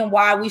this reason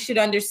why we should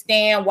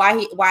understand why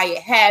it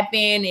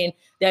happened and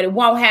that it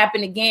won't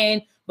happen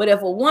again. But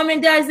if a woman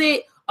does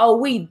it, oh,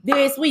 we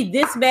this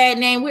bad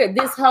name, we're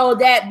this hoe,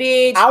 that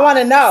bitch. I want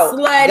to know,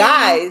 slutty.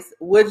 Guys,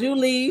 would you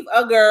leave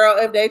a girl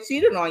if they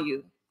cheated on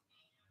you?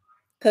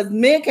 Because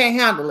men can't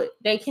handle it.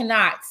 They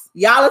cannot.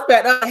 Y'all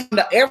expect us to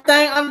handle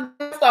everything under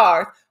the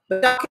stars,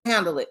 but y'all can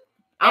handle it.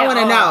 I want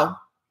to know.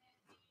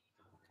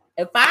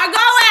 If I go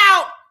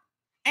out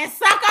and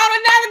suck on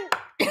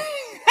another,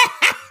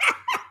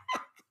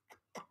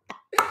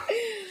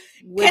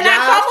 can I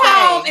come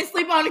home and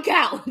sleep on the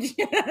couch?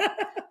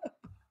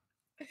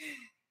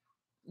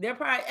 They're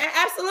probably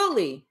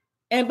absolutely.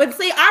 But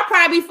see, our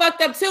pride be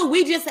fucked up too.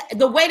 We just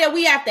the way that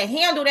we have to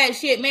handle that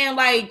shit, man.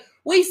 Like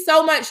we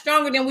so much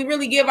stronger than we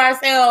really give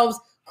ourselves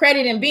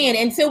credit in being.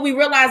 Until we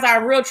realize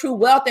our real true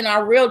wealth and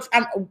our real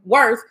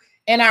worth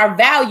and our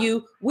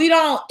value, we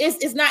don't,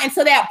 it's not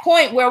until that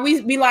point where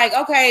we be like,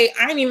 okay,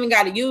 I ain't even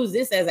got to use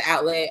this as an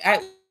outlet.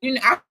 I can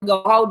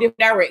go a whole different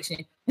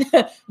direction.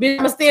 But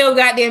I'm still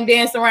goddamn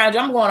dance around you.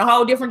 I'm going a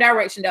whole different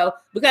direction though,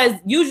 because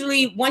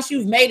usually once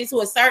you've made it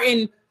to a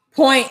certain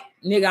point,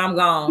 nigga, I'm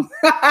gone.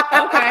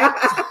 Okay.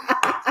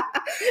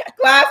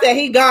 Clyde said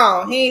he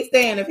gone. He ain't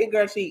staying if his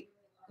girl cheat.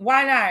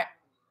 Why not?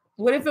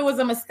 What if it was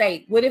a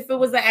mistake? What if it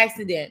was an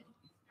accident?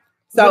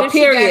 So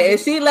period.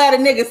 If she let a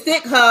nigga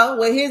stick her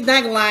with his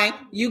dangling,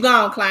 you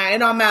gone, Clyde. It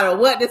don't matter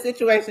what the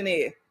situation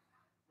is.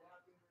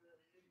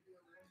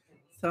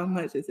 So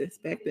much is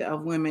expected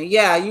of women.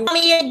 Yeah, you want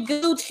me a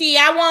Gucci.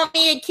 I want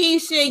me a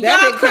Keisha. Y'all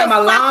could come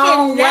a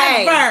long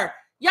way. Never.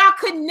 Y'all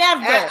could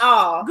never at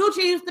all.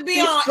 Gucci used to be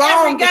on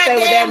every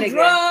goddamn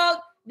drug.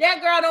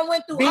 That girl done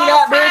went through beat all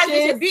up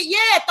bitches. Throwing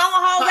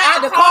hoes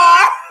out the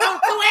car.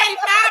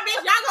 285,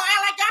 bitch. Y'all gonna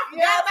act like y'all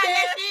forgot about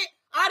that shit.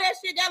 All that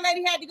shit that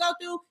lady had to go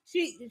through.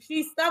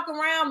 She stuck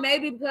around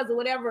maybe because of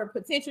whatever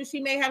potential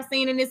she may have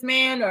seen in this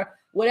man or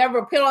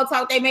whatever pillow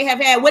talk they may have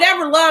had,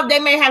 whatever love they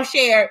may have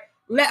shared.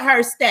 Let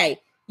her stay.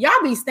 Y'all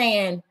be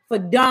staying for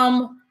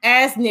dumb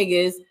ass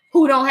niggas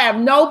who don't have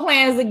no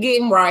plans of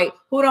getting right,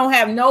 who don't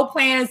have no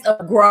plans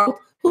of growth,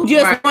 who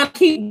just want to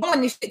keep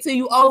doing this shit to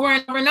you over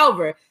and over and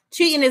over.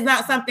 Cheating is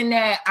not something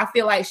that I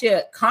feel like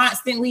should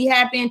constantly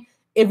happen.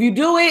 If you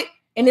do it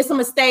and it's a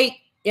mistake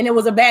and it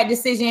was a bad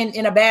decision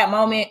in a bad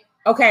moment,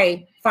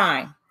 okay,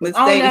 fine.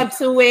 Own up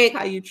to it.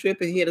 How you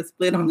trip and hit a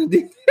split on the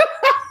dick?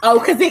 Oh,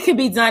 because it can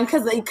be done.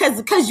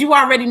 Because you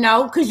already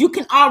know. Because you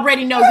can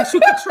already know that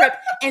you can trip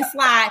and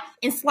slide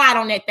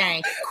on that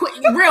thing.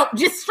 Real,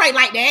 just straight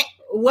like that.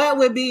 What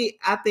would be?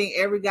 I think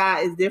every guy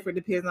is different.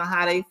 Depends on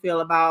how they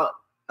feel about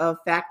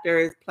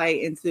factors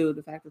play into.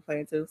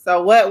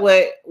 So what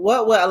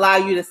would allow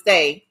you to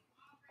stay,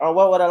 or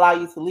what would allow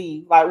you to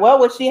leave? Like, what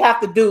would she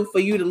have to do for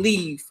you to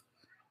leave?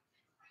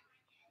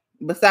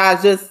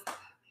 Besides just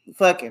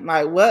fucking,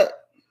 like, what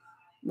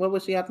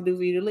would she have to do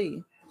for you to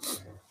leave?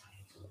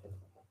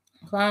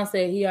 Klein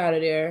said he out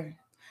of there.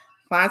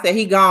 Klein said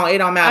he gone. It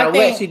don't matter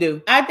what she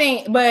do. I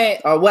think, but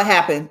or what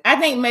happened. I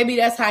think maybe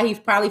that's how he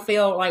probably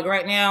feel like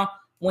right now.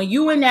 When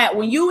you in that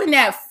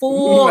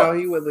full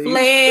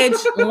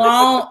fledged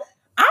long,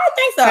 I don't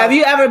think so. Have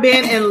you ever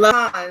been in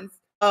lines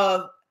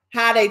of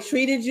how they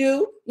treated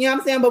you? You know what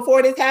I'm saying?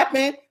 Before this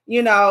happened,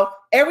 you know,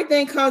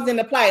 everything comes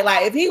into play.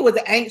 Like if he was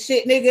an ain't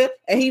shit nigga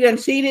and he done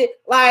cheated,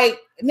 like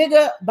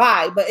nigga,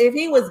 bye. But if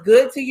he was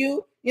good to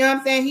you, you know what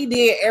I'm saying? He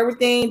did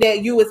everything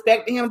that you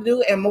expected him to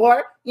do and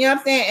more, you know what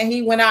I'm saying? And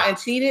he went out and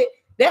cheated.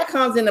 That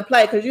comes into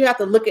play because you have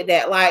to look at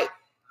that. Like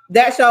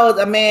that shows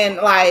a man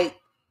like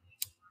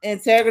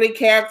integrity,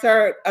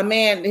 character, a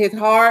man, his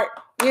heart,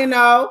 you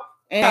know,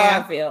 and how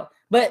I feel.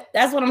 But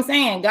that's what I'm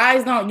saying.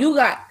 Guys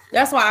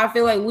that's why I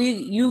feel like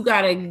you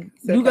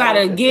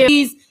gotta give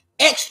these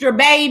extra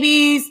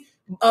babies,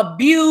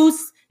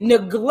 abuse,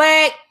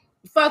 neglect,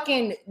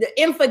 fucking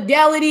the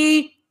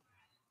infidelity.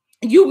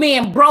 You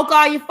being broke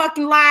all your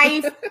fucking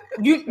life.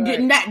 You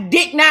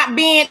dick not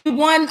being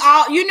one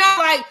all, you know,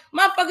 like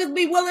motherfuckers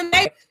be willing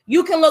to,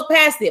 you can look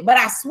past it. But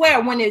I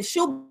swear when it's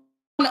shoe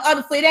on the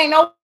other foot, it ain't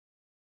no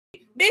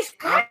bitch.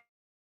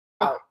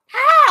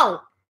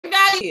 How?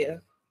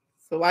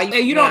 So why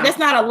you don't, that's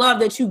not a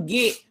love that you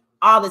get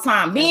all the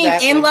time. Being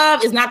in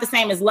love is not the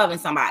same as loving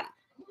somebody.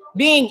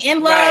 Being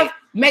in love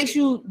makes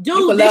you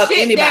do this shit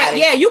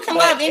anybody. You can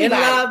love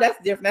anybody. In love,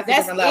 that's different.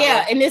 That's a different level.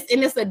 Yeah, and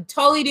it's a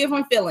totally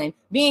different feeling.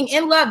 Being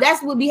in love,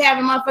 that's what be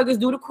having motherfuckers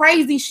do the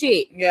crazy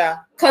shit. Yeah,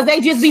 because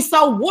they just be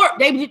so warped.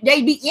 They be in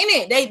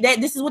it.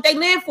 This is what they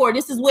live for.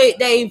 This is what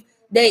they've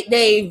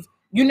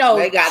you know,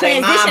 they got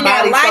transition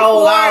their life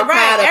for.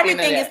 Right,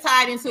 everything is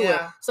tied into it.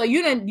 So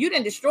you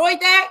done destroyed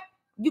that.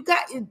 You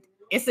got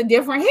it's a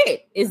different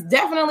hit. It's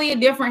definitely a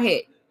different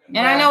hit. And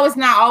I know it's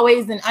not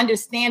always an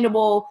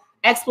understandable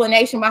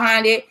explanation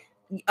behind it.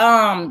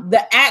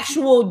 The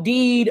actual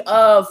deed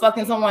of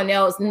fucking someone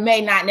else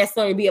may not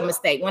necessarily be a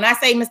mistake. When I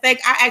say mistake,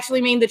 I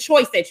actually mean the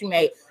choice that you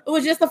made. It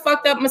was just a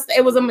fucked up mistake.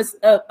 It was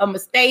a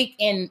mistake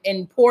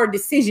in poor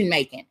decision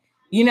making.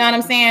 You know what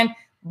I'm saying?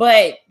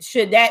 But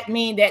should that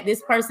mean that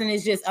this person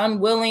is just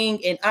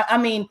unwilling? And I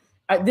mean,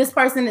 this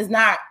person is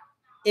not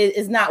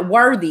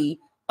worthy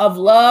of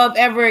love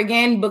ever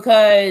again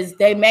because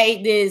they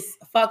made this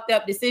fucked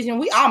up decision.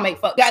 We all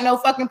got no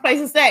fucking place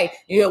to stay.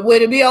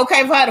 Would it be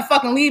okay for her to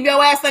fucking leave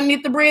your ass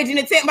underneath the bridge in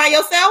the tent by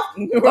yourself?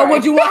 Right. Or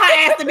would you want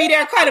her ass to be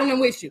there cuddling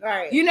with you?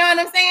 Right. You know what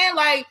I'm saying?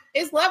 Like,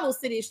 it's levels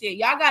to this shit.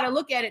 Y'all got to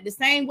look at it the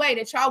same way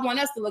that y'all want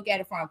us to look at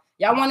it from.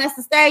 Y'all want us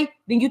to stay?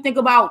 Then you think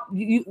about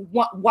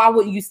why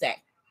would you stay?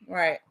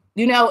 Right.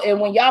 You know, and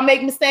when y'all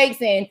make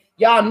mistakes and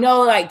y'all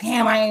know, like,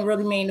 damn, I ain't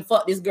really mean to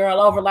fuck this girl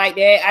over like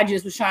that. I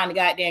just was trying to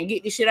goddamn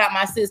get this shit out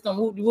my system.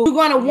 You're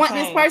going to want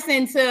this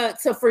person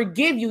to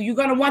forgive you. You're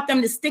going to want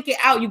them to stick it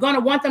out. You're going to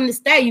want them to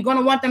stay. You're going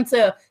to want them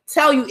to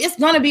tell you it's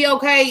going to be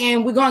okay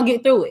and we're going to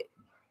get through it.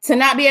 To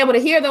not be able to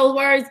hear those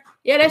words,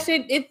 Yeah, that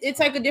shit, it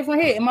take a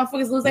different hit and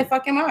motherfuckers lose their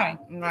fucking mind.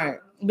 Right.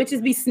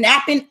 Bitches be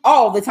snapping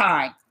all the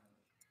time.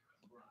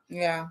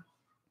 Yeah.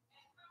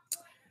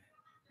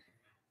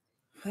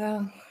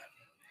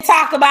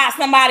 Talk about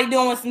somebody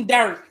doing some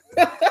dirt.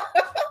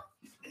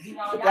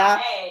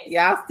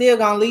 Y'all still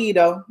gonna leave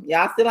though.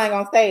 Y'all still ain't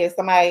gonna stay if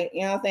somebody,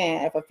 you know what I'm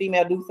saying, if a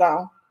female do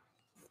something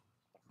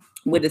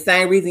with the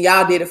same reason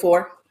y'all did it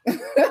for.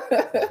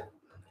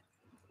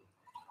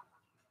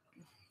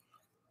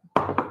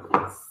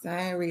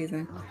 Same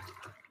reason.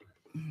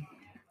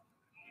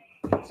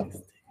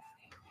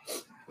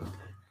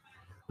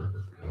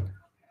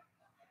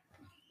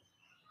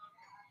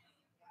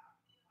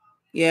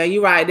 Yeah,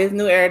 you're right. This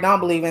new era don't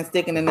believe in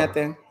sticking to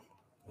nothing.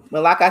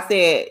 But like I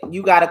said,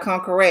 you gotta come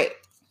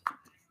correct.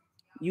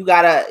 You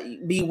gotta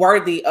be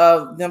worthy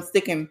of them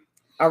sticking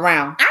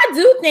around. I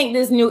do think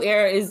this new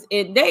era is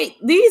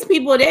these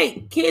people,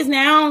 kids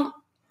now.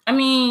 I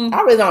mean,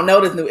 I really don't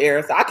know this new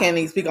era, so I can't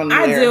even speak on the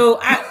new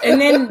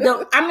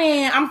era.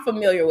 I'm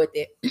familiar with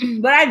it,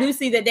 but I do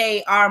see that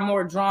they are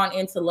more drawn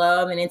into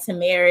love and into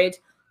marriage,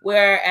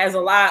 whereas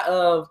a lot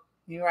of,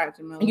 you're right,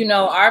 Jamila. you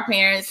know, our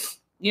parents,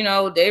 you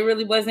know, they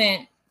really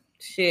wasn't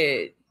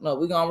shit. No,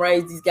 we're gonna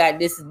raise these guys.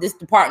 This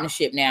the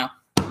partnership now.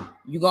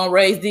 You gonna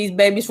raise these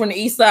babies from the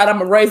east side, I'm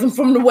gonna raise them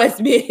from the west,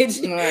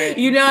 bitch. Right.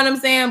 You know what I'm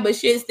saying? But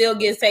shit still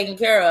gets taken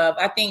care of.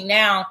 I think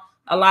now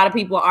a lot of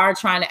people are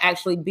trying to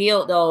actually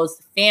build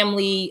those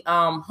family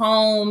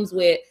homes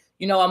with,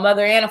 you know, a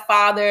mother and a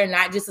father,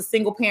 not just a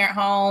single parent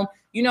home.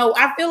 You know,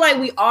 I feel like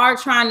we are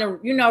trying to,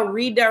 you know,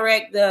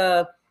 redirect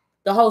the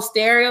whole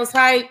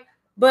stereotype.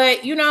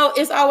 But, you know,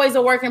 it's always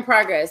a work in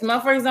progress.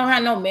 Motherfuckers don't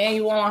have no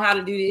manual on how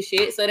to do this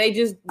shit. So they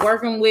just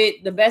working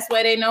with the best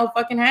way they know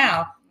fucking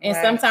how. And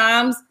right.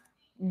 Sometimes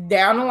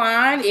down the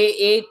line,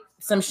 it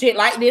some shit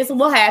like this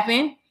will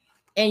happen.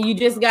 And you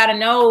just got to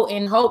know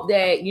and hope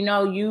that, you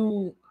know,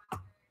 you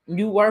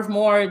worth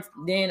more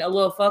than a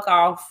little fuck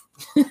off.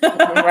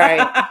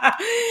 Right.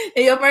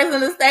 And your person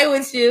to stay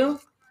with you.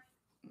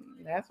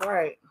 That's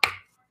right.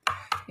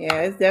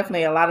 Yeah, it's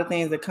definitely a lot of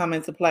things that come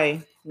into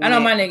play. I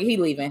know my nigga, he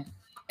leaving.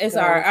 It's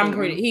all right. I'm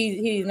pretty.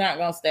 He's not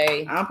gonna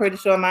stay. I'm pretty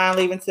sure mine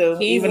leaving too.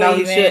 Even though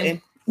he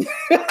shouldn't.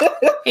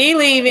 He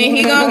leaving.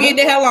 He gonna get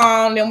the hell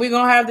on. Then we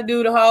gonna have to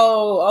do the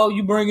whole. Oh,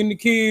 you bringing the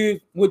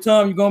kids? What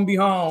time you gonna be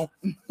home?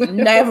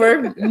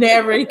 Never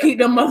keep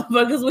them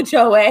motherfuckers with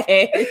your ass.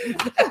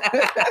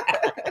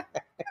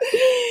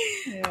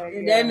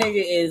 That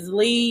nigga is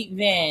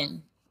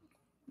leaving.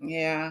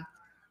 Yeah.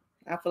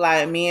 I feel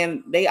like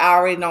men, they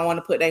already don't want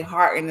to put their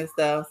heart in this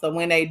stuff. So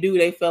when they do,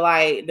 they feel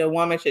like the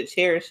woman should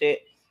cherish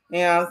it. You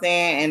know what I'm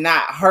saying? And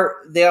not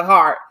hurt their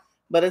heart.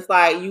 But it's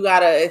like, you got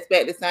to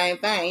expect the same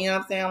thing. You know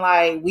what I'm saying?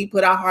 Like, we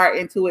put our heart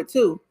into it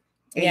too.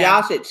 And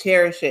y'all should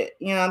cherish it.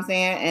 You know what I'm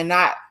saying? And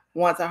not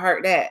want to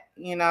hurt that,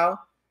 you know?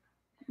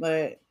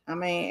 But, I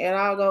mean, it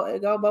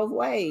go both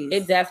ways.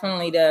 It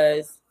definitely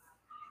does.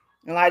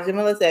 And like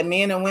Jamila said,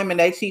 men and women,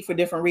 they cheat for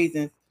different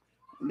reasons.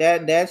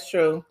 That's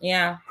true.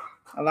 Yeah.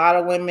 A lot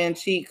of women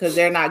cheat because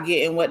they're not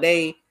getting what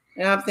they,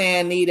 you know what I'm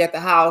saying, need at the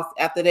house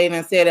after they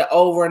done said it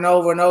over and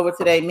over and over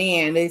to their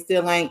men. They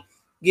still ain't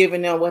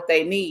giving them what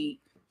they need.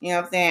 You know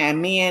what I'm saying?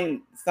 And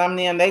men, some of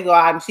them, they go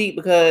out and cheat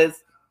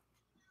because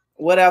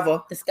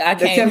whatever. The sky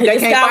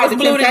was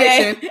blue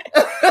today.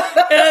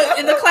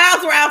 The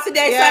clouds were out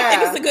today, so I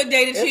think it's a good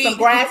day to cheat. Some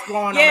grass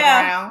growing on the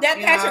ground. That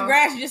patch of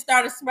grass just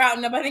started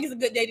sprouting up. I think it's a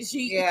good day to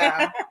cheat.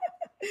 Yeah.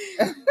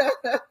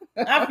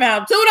 I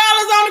found $2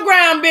 on the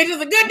ground, bitch.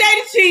 It's a good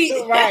day to cheat.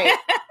 Right.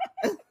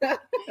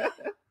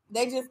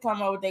 They just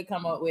come up what they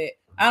come up with.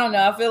 I don't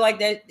know. I feel like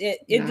that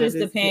it just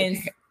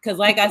depends. Because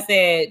like I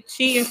said,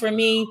 cheating for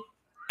me,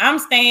 I'm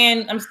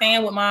staying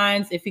with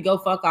mine. If he go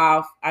fuck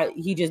off,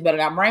 he just better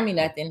not bring me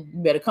nothing. You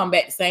better come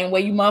back the same way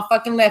you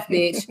motherfucking left,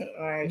 bitch.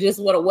 Right.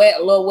 Just with a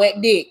little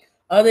wet dick.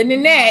 Other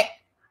than that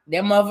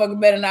motherfucker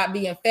better not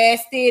be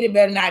infested. It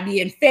better not be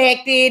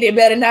infected. It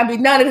better not be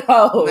none of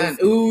those. None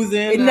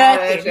oozing.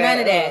 Nothing. None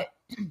of that.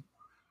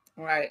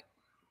 Right.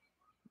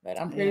 But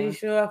I'm pretty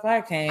sure if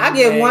I can. I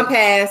give one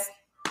pass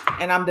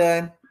and I'm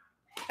done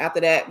after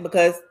that.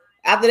 Because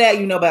after that,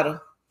 you know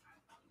better.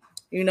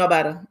 You know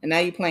better. And now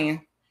you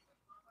playing.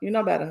 You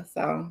know better.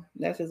 So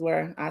that's just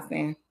where I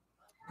stand.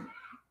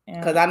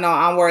 Because I know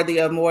I'm worthy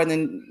of more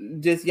than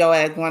just your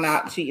ass going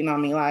out cheating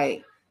on me.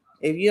 Like,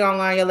 if you don't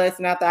learn your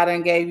lesson after I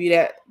done gave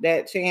you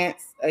that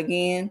chance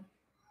again,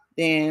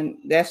 then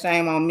that's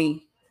shame on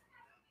me.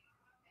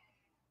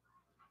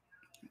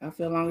 I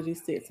feel as long as you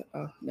stick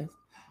to,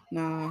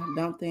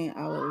 don't think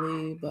I would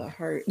leave, but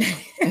hurt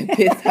and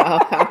pissed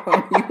off. How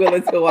long you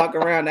willing to walk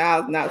around the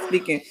house not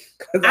speaking?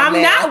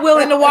 I'm not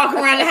willing to walk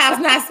around the house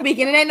not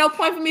speaking. It ain't no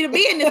point for me to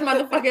be in this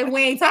motherfucker if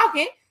we ain't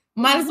talking.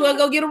 Might as well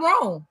go get a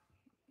room.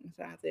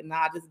 I said,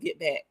 nah, just get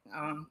back.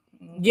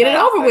 Get it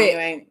over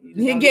with.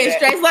 You get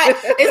straight.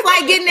 It's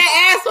like getting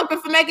that ass whooping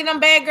for making them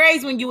bad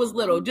grades when you was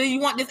little. Do you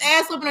want this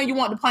ass whooping or you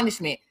want the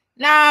punishment?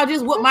 Nah,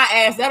 just whoop my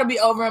ass. That'll be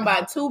over in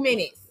about 2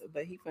 minutes.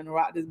 But he finna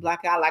rock this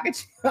black out like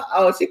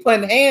she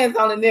putting hands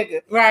on the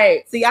nigga.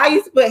 Right. See, I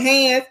used to put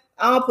hands.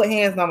 I don't put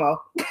hands no more.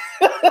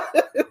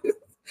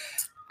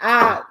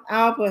 I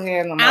don't put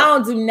hands on. I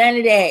don't do none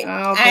of that.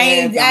 I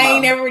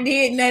ain't never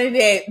did none of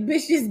that.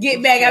 Bitch, just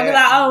get back. I be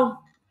like, oh,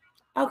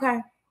 okay,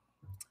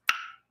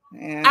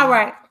 yeah. All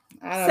right.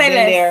 Say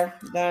less. There,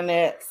 done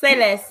that. Say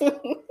less.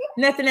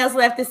 Nothing else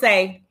left to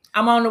say.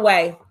 I'm on the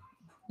way.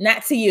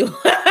 Not to you.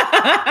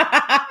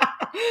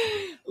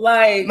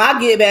 Like my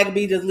get back would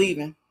be just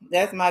leaving.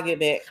 That's my get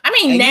back. I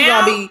mean, and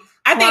now you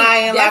gonna be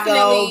crying like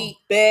a old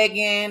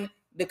begging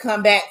to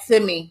come back to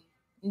me.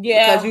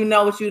 Yeah, because you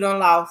know what you done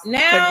lost.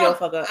 Now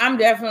I'm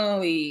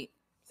definitely.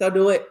 So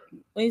do it.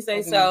 When you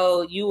say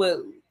so, you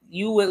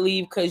would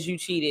leave because you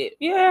cheated.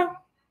 Yeah,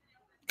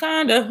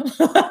 kind of.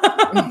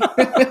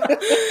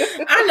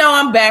 I know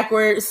I'm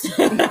backwards.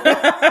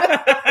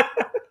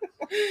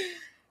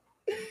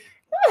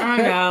 I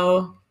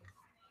know.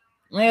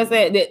 Like I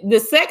said, the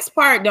sex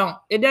part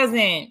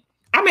doesn't.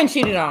 I've been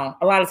cheated on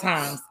a lot of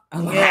times.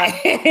 A lot.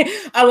 Yeah.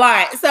 A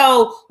lot.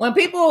 So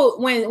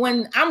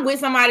when I'm with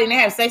somebody and they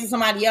have sex with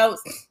somebody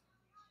else,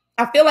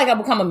 I feel like I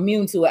become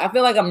immune to it. I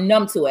feel like I'm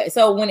numb to it.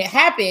 So when it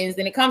happens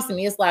and it comes to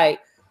me, it's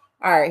like,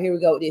 all right, here we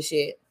go with this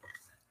shit.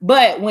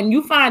 But when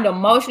you find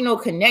emotional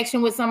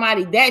connection with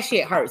somebody, that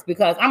shit hurts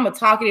because I'm a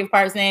talkative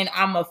person.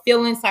 I'm a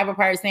feelings type of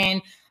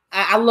person.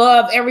 I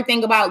love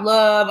everything about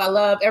love. I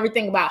love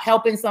everything about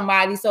helping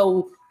somebody.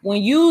 So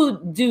when you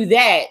do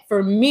that,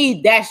 for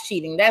me, that's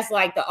cheating. That's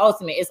like the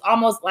ultimate. It's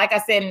almost like I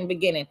said in the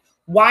beginning,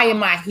 why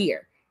am I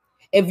here?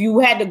 If you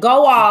had to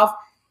go off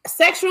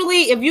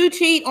sexually, if you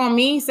cheat on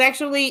me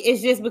sexually,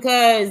 it's just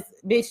because,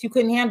 bitch, you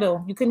couldn't handle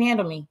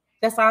me.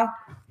 That's all.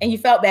 And you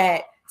felt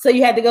bad. So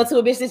you had to go to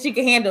a bitch that you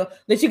could handle,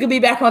 that you could be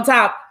back on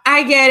top.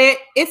 I get it.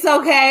 It's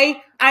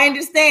okay. I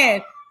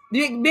understand.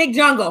 Big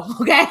jungle,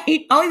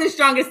 okay? Only the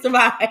strongest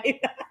survive.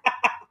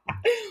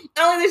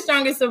 Only the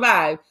strongest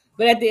survive.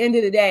 But at the end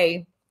of the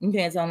day, you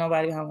can't tell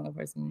nobody how long a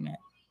person be mad.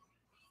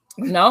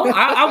 No,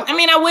 I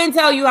mean, I wouldn't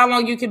tell you how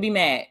long you could be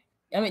mad.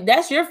 I mean,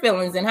 that's your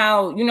feelings and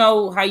how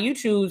you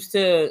choose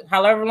to,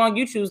 however long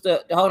you choose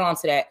to hold on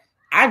to that.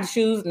 I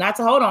choose not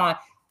to hold on.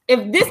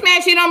 If this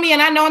man cheated on me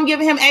and I know I'm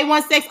giving him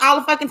A1 sex all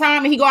the fucking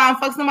time and he go out and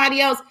fuck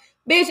somebody else,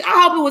 bitch,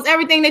 I hope it was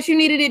everything that you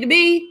needed it to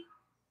be.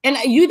 And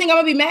you think I'm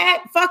gonna be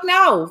mad? Fuck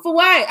no. For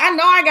what? I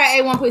know I got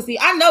A1 pussy.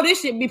 I know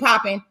this shit be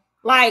popping.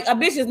 Like, a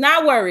bitch is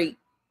not worried.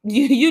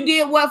 You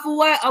did what for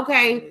what?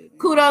 Okay,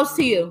 kudos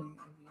to you.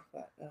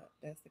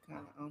 That's the kind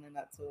of owning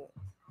up to it.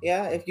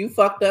 Yeah, if you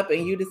fucked up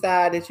and you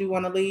decide that you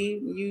want to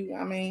leave,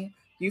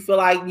 you feel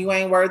like you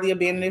ain't worthy of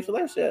being in this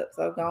relationship,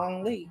 so go on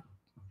and leave.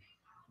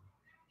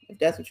 If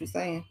that's what you're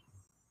saying.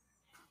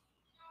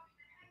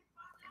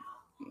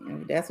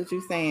 If that's what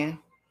you're saying.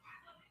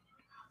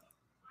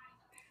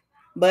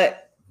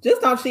 But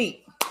just don't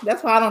cheat.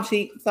 That's why I don't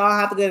cheat. So I don't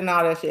have to get in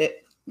all that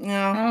shit. You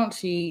know? I don't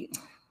cheat.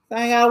 So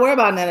I ain't gotta worry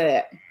about none of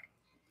that.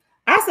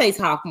 I say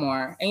talk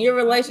more. And your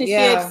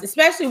relationships,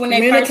 especially when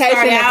they first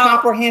start out,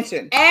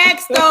 comprehension.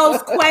 Ask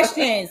those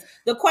questions.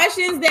 The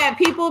questions that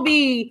people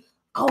be,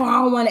 I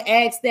don't want to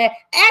ask that.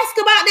 Ask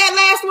about that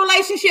last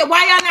relationship.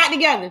 Why y'all not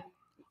together?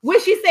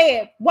 What she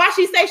said? Why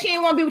she say she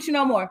ain't want to be with you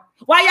no more?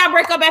 Why y'all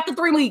break up after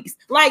 3 weeks?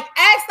 Like,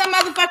 ask them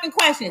motherfucking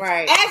questions.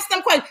 Right. Ask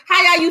them questions.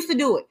 How y'all used to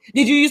do it?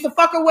 Did you used to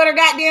fuck her with her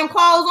goddamn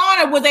clothes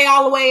on, or was they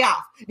all the way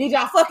off? Did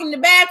y'all fuck in the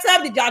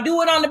bathtub? Did y'all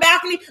do it on the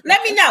balcony?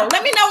 Let me know.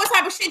 Let me know what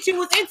type of shit you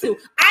was into.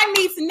 I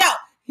need to know.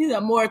 He's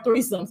got more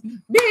threesomes.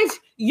 Bitch,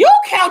 you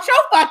count your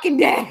fucking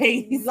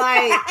days.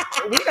 Like,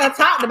 we done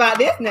talked about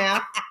this now.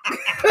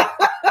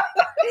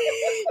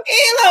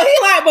 He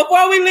like,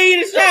 before we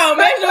leave the show,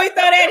 make sure we throw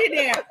that in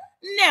there.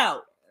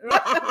 No.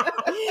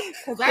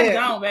 Because I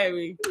don't,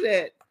 baby.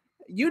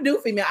 You do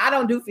female. I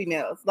don't do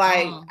females.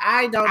 Like,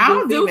 I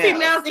don't do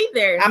females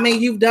either. I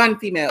mean, you've done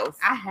females.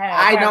 I have.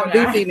 I don't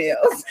do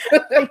females.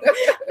 I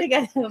think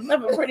I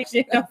love a pretty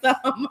shit or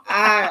something.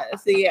 I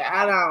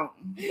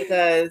don't.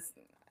 Because,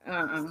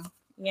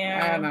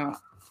 yeah. I don't know.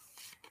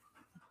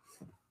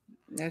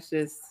 That's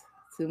just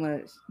too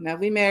much. Now, if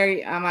we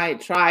married, I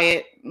might try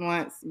it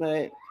once,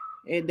 but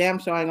it damn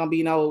sure ain't gonna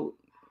be no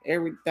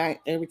every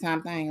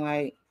time thing.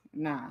 Like,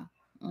 nah.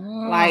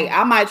 Like,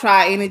 I might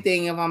try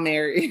anything if I'm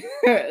married.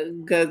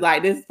 Because,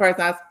 like, this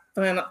person I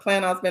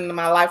plan on spending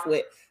my life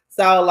with.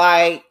 So,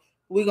 like,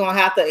 we're going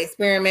to have to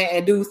experiment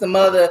and do some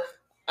other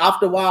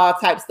off-the-wall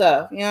type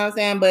stuff. You know what I'm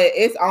saying? But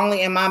it's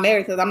only in my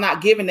marriage because I'm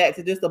not giving that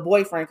to just a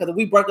boyfriend. Because if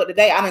we broke up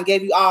today, I done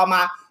gave you all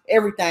my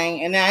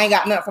everything. And now I ain't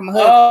got nothing from a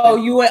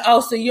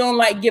husband. So you don't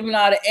like giving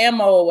all the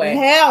ammo away?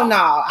 Hell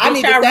no. I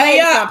need to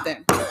save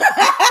something.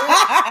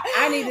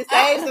 I need to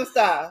save some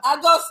stuff. I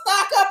go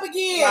stock up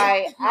again.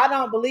 Like, I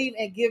don't believe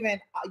in giving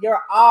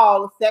your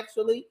all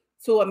sexually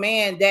to a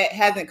man that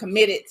hasn't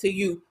committed to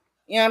you.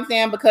 You know what I'm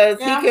saying? Because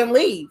he can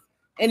leave.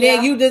 And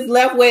then you just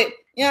left with,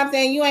 you know what I'm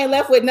saying? You ain't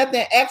left with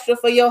nothing extra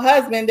for your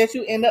husband that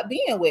you end up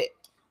being with.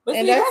 But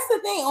see, that's the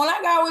thing. When I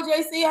got with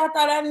JC, I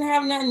thought I didn't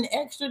have nothing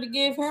extra to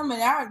give him.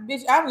 And I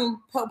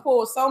done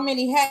pulled so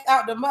many hats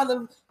out the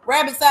mother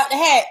rabbits out the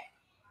hat.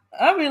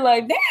 I'll be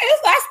like, damn,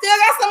 I still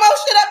got some more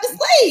shit up the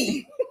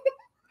sleeve.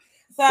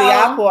 So, see,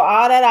 I pull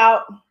all that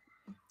out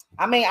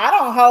I mean, I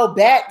don't hold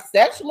back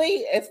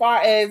sexually as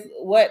far as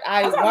what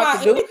I want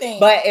to do, anything.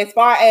 but as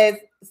far as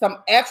some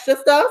extra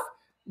stuff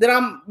that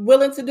I'm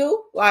willing to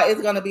do, like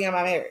it's gonna be in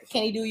my marriage.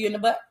 Can he do you in the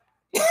butt?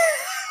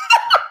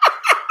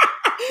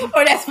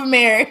 Or that's for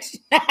marriage? He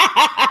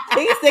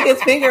can stick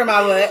his finger in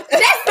my butt.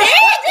 That's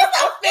it?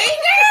 Just a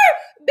finger?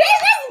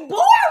 Bitch, that's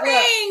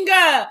boring.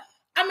 Yeah.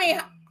 I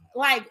mean,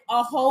 like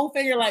a whole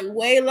finger, like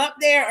way up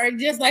there, or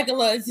just like a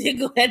little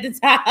tickle at the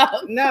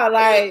top? No,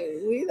 like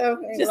we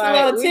don't just like,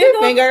 a little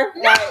tickle finger,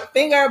 like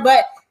finger,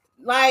 but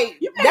like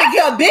that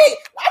get big.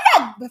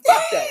 I'm not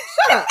fuck that.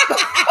 Shut up.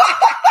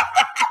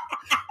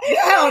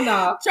 Hell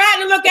no.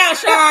 Trying to look out,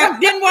 Sean.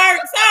 Didn't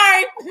work.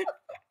 Sorry.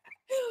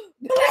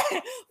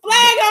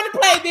 Flag on the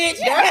play, bitch.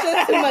 That's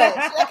just too much.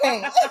 I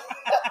can't.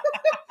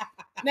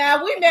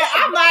 Now we married.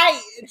 I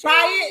might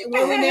try it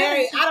when we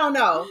married. I don't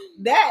know.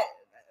 That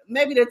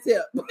maybe the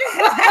tip.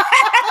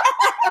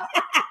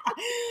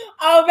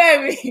 Oh,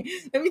 baby.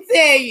 Let me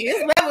tell you,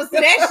 it's levels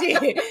to that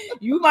shit.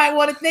 You might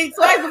want to think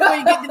twice before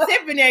you get the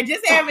tip in there.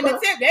 Just having the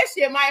tip, that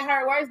shit might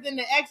hurt worse than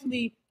the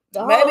actually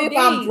the maybe if deed.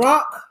 I'm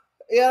drunk,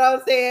 you know what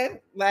I'm saying?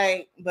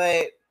 Like,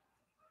 but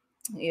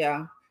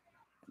yeah.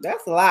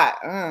 That's a lot.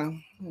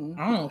 I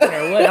don't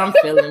care what I'm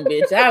feeling,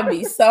 bitch. I'll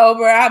be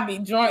sober. I'll be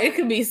drunk. It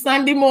could be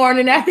Sunday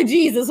morning after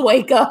Jesus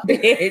wake up,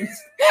 bitch.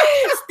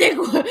 Stick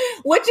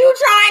what you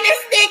trying to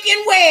stick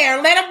and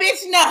where? Let a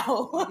bitch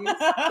know. You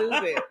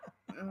stupid.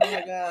 Oh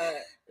my God.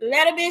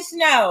 Let a bitch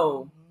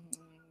know.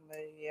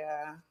 But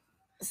yeah.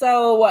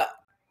 So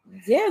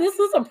yeah, this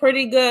was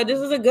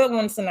a good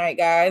one tonight,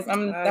 guys.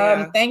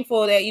 I'm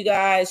thankful that you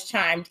guys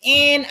chimed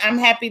in. I'm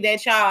happy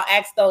that y'all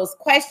asked those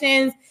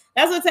questions.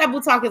 That's what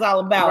Taboo Talk is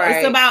all about. Right.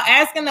 It's about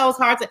asking those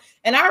hard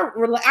and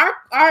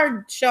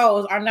our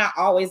shows are not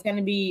always going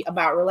to be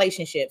about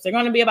relationships. They're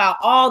going to be about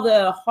all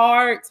the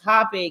hard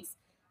topics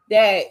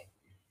that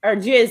are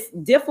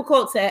just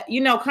difficult to,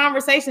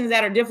 conversations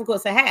that are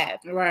difficult to have.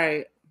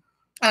 Right.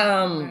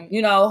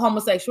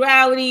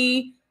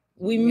 Homosexuality.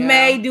 We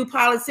may do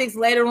politics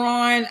later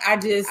on.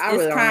 It's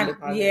kind of,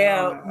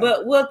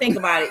 but we'll think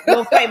about it.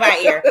 We'll play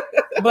by ear.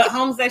 But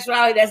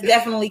homosexuality, that's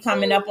definitely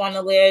coming up on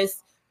the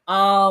list.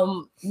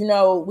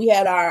 We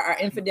had our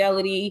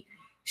infidelity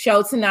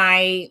show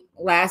tonight.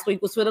 Last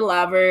week was for the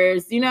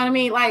lovers. You know what I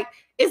mean? Like,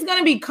 it's going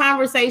to be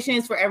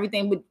conversations for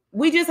everything, but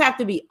we just have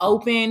to be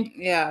open.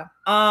 Yeah.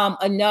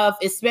 Enough,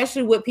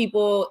 especially with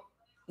people,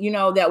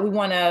 that we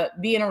want to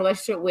be in a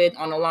relationship with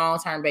on a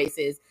long-term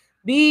basis.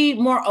 Be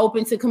more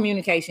open to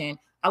communication.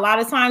 A lot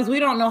of times we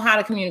don't know how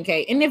to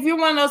communicate. And if you're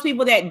one of those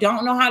people that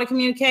don't know how to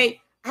communicate,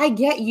 I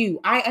get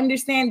you. I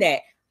understand that.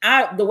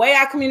 The way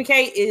I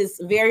communicate is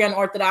very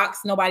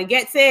unorthodox. Nobody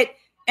gets it,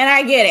 and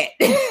I get it.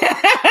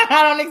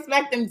 I don't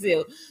expect them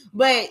to.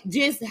 But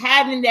just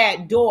having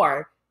that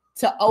door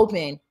to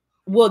open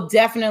will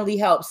definitely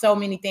help so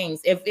many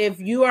things. If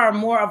you are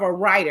more of a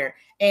writer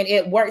and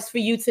it works for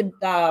you to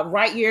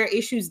write your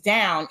issues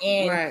down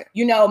and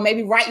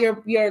maybe write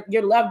your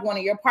loved one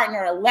or your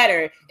partner a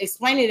letter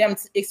explaining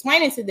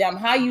to them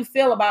how you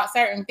feel about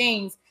certain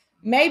things,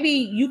 maybe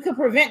you could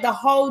prevent the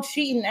whole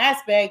cheating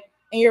aspect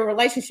in your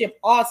relationship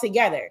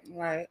altogether.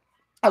 Right.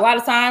 A lot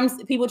of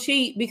times people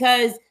cheat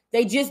because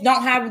they just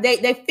don't have,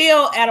 they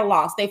feel at a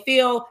loss. They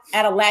feel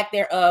at a lack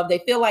thereof. They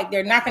feel like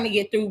they're not going to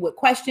get through with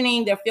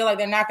questioning. They feel like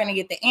they're not going to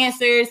get the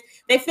answers.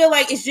 They feel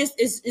like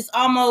it's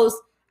almost,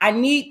 I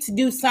need to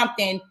do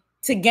something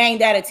to gain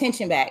that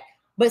attention back.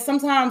 But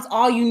sometimes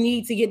all you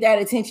need to get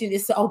that attention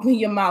is to open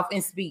your mouth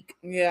and speak.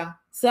 Yeah.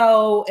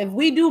 So if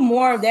we do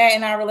more of that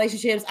in our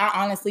relationships, I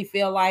honestly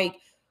feel like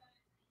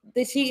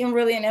the cheating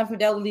really and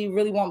infidelity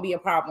really won't be a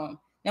problem.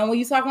 Now, when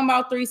you're talking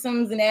about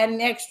threesomes and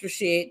adding extra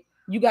shit,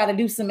 you got to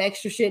do some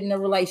extra shit in a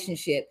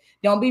relationship.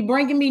 Don't be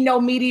bringing me no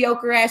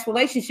mediocre ass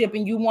relationship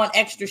and you want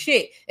extra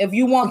shit. If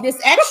you want this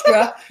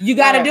extra, you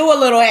got to do a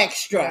little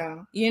extra.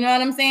 Yeah. You know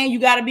what I'm saying? You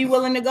got to be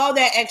willing to go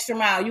that extra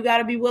mile. You got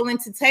to be willing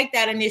to take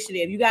that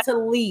initiative. You got to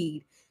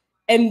lead.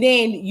 And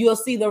then you'll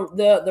see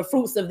the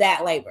fruits of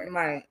that labor.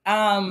 Right.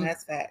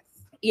 That's facts.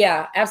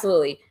 Yeah,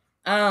 absolutely.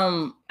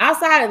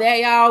 Outside of that,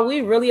 y'all,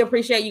 we really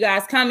appreciate you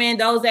guys coming.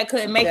 Those that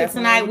couldn't make it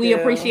tonight, we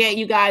appreciate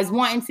you guys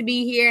wanting to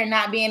be here and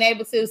not being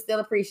able to. Still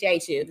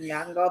appreciate you.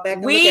 Y'all can go back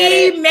and we look at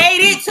it. Made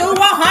it to 100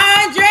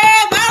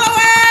 followers.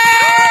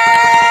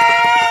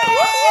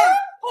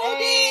 Who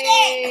did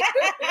it?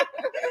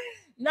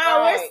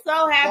 No, we're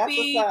so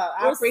happy.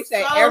 I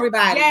appreciate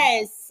everybody.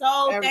 Yes,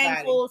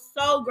 thankful,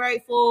 so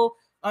grateful.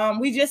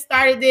 We just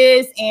started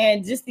this,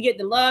 and just to get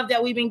the love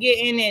that we've been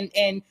getting,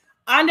 and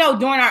I know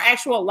during our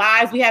actual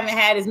lives, we haven't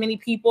had as many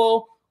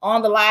people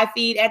on the live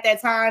feed at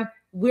that time.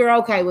 We're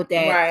okay with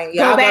that. Right.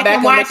 Go back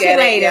and watch it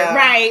later. Yeah.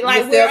 Right.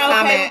 Like, we're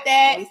okay with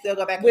that. We still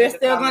go back. We're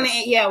still gonna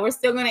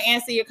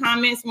answer your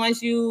comments once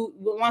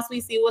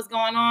we see what's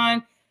going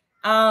on.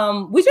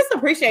 We just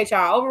appreciate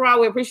y'all.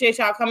 Overall, we appreciate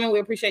y'all coming. We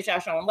appreciate y'all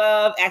showing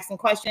love, asking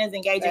questions,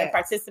 engaging, and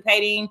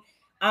participating.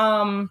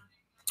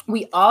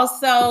 We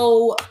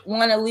also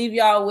want to leave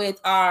y'all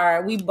with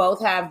we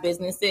both have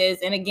businesses.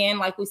 And again,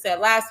 like we said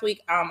last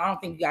week, I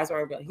don't think you guys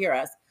were able to hear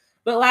us,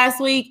 but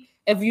last week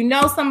if you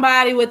know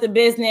somebody with a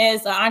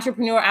business, an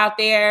entrepreneur out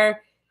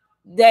there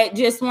that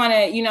just want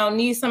to,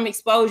 need some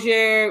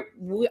exposure,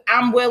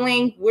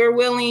 we're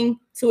willing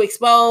to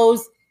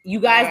expose. You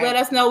guys let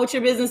us know what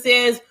your business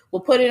is.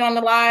 We'll put it on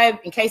the live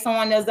in case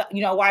someone does,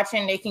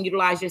 watching, they can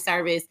utilize your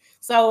service.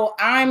 So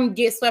I'm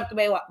Get Swept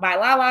Away by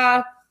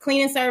Lala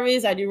cleaning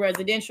service. I do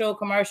residential,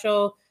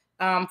 commercial,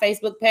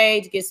 Facebook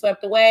page, Get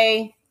Swept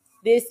Away.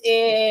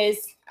 I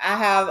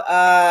have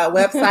a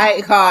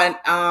website called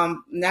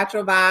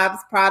Natural Vibes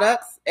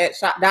Products at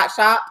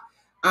shop.shop.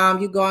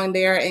 You go in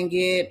there and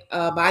get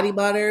body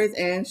butters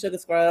and sugar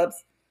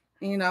scrubs,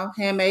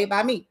 handmade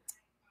by me.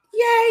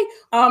 Yay!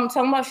 Tell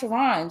them about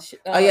Siobhan.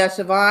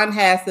 Siobhan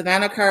has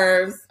Savannah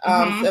Curves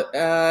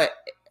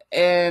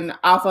and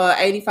off of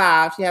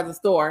 85. She has a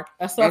store.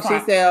 And she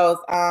sells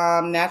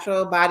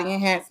natural body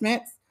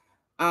enhancements.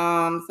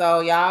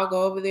 So y'all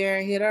go over there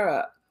and hit her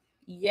up.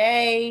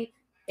 Yay!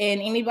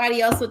 And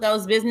anybody else with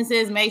those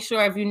businesses, make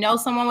sure if you know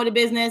someone with a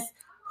business,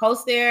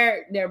 post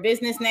their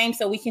business name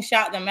so we can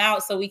shout them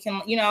out, so we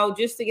can,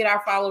 just to get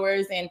our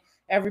followers and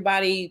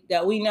everybody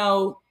that we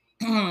know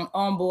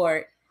on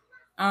board.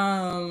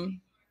 Yep.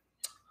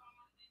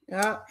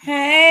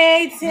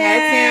 Hey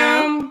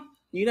Tim.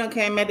 You done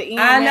came at the end.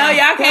 I know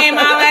y'all came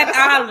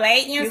all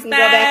late and you stuff. You can go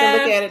back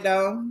and look at it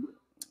though.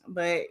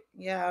 But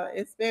yeah,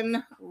 it's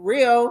been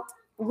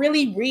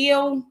really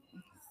real.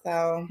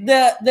 So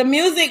the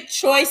music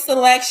choice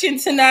selection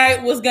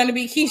tonight was gonna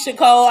be Keisha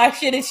Cole. I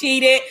should have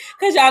cheated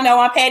because y'all know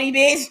I'm petty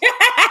bitch.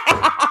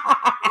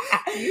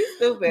 You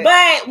stupid.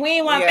 But we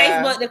ain't want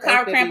Facebook to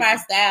car cramp our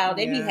style.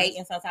 They be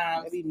hating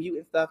sometimes. They be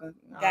muting stuff and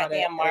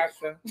goddamn Mark.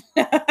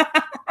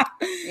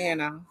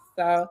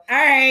 So all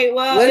right,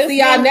 well, we'll see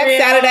y'all next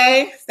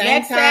Saturday,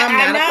 same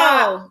time, 9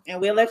 o'clock, and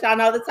we'll let y'all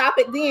know the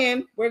topic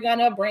then. We're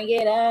gonna bring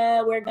it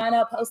up. We're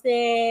gonna post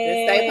it.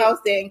 Just stay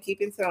posted and keep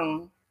in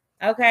tune.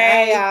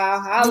 Okay.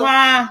 Hi,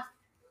 y'all.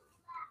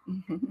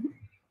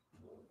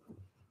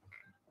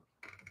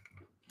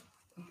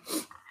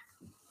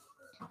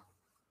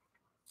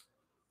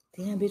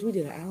 Damn, bitch, we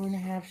did an hour and a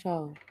half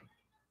show.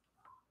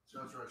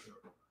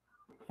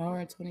 Hour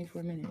and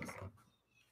 24 minutes.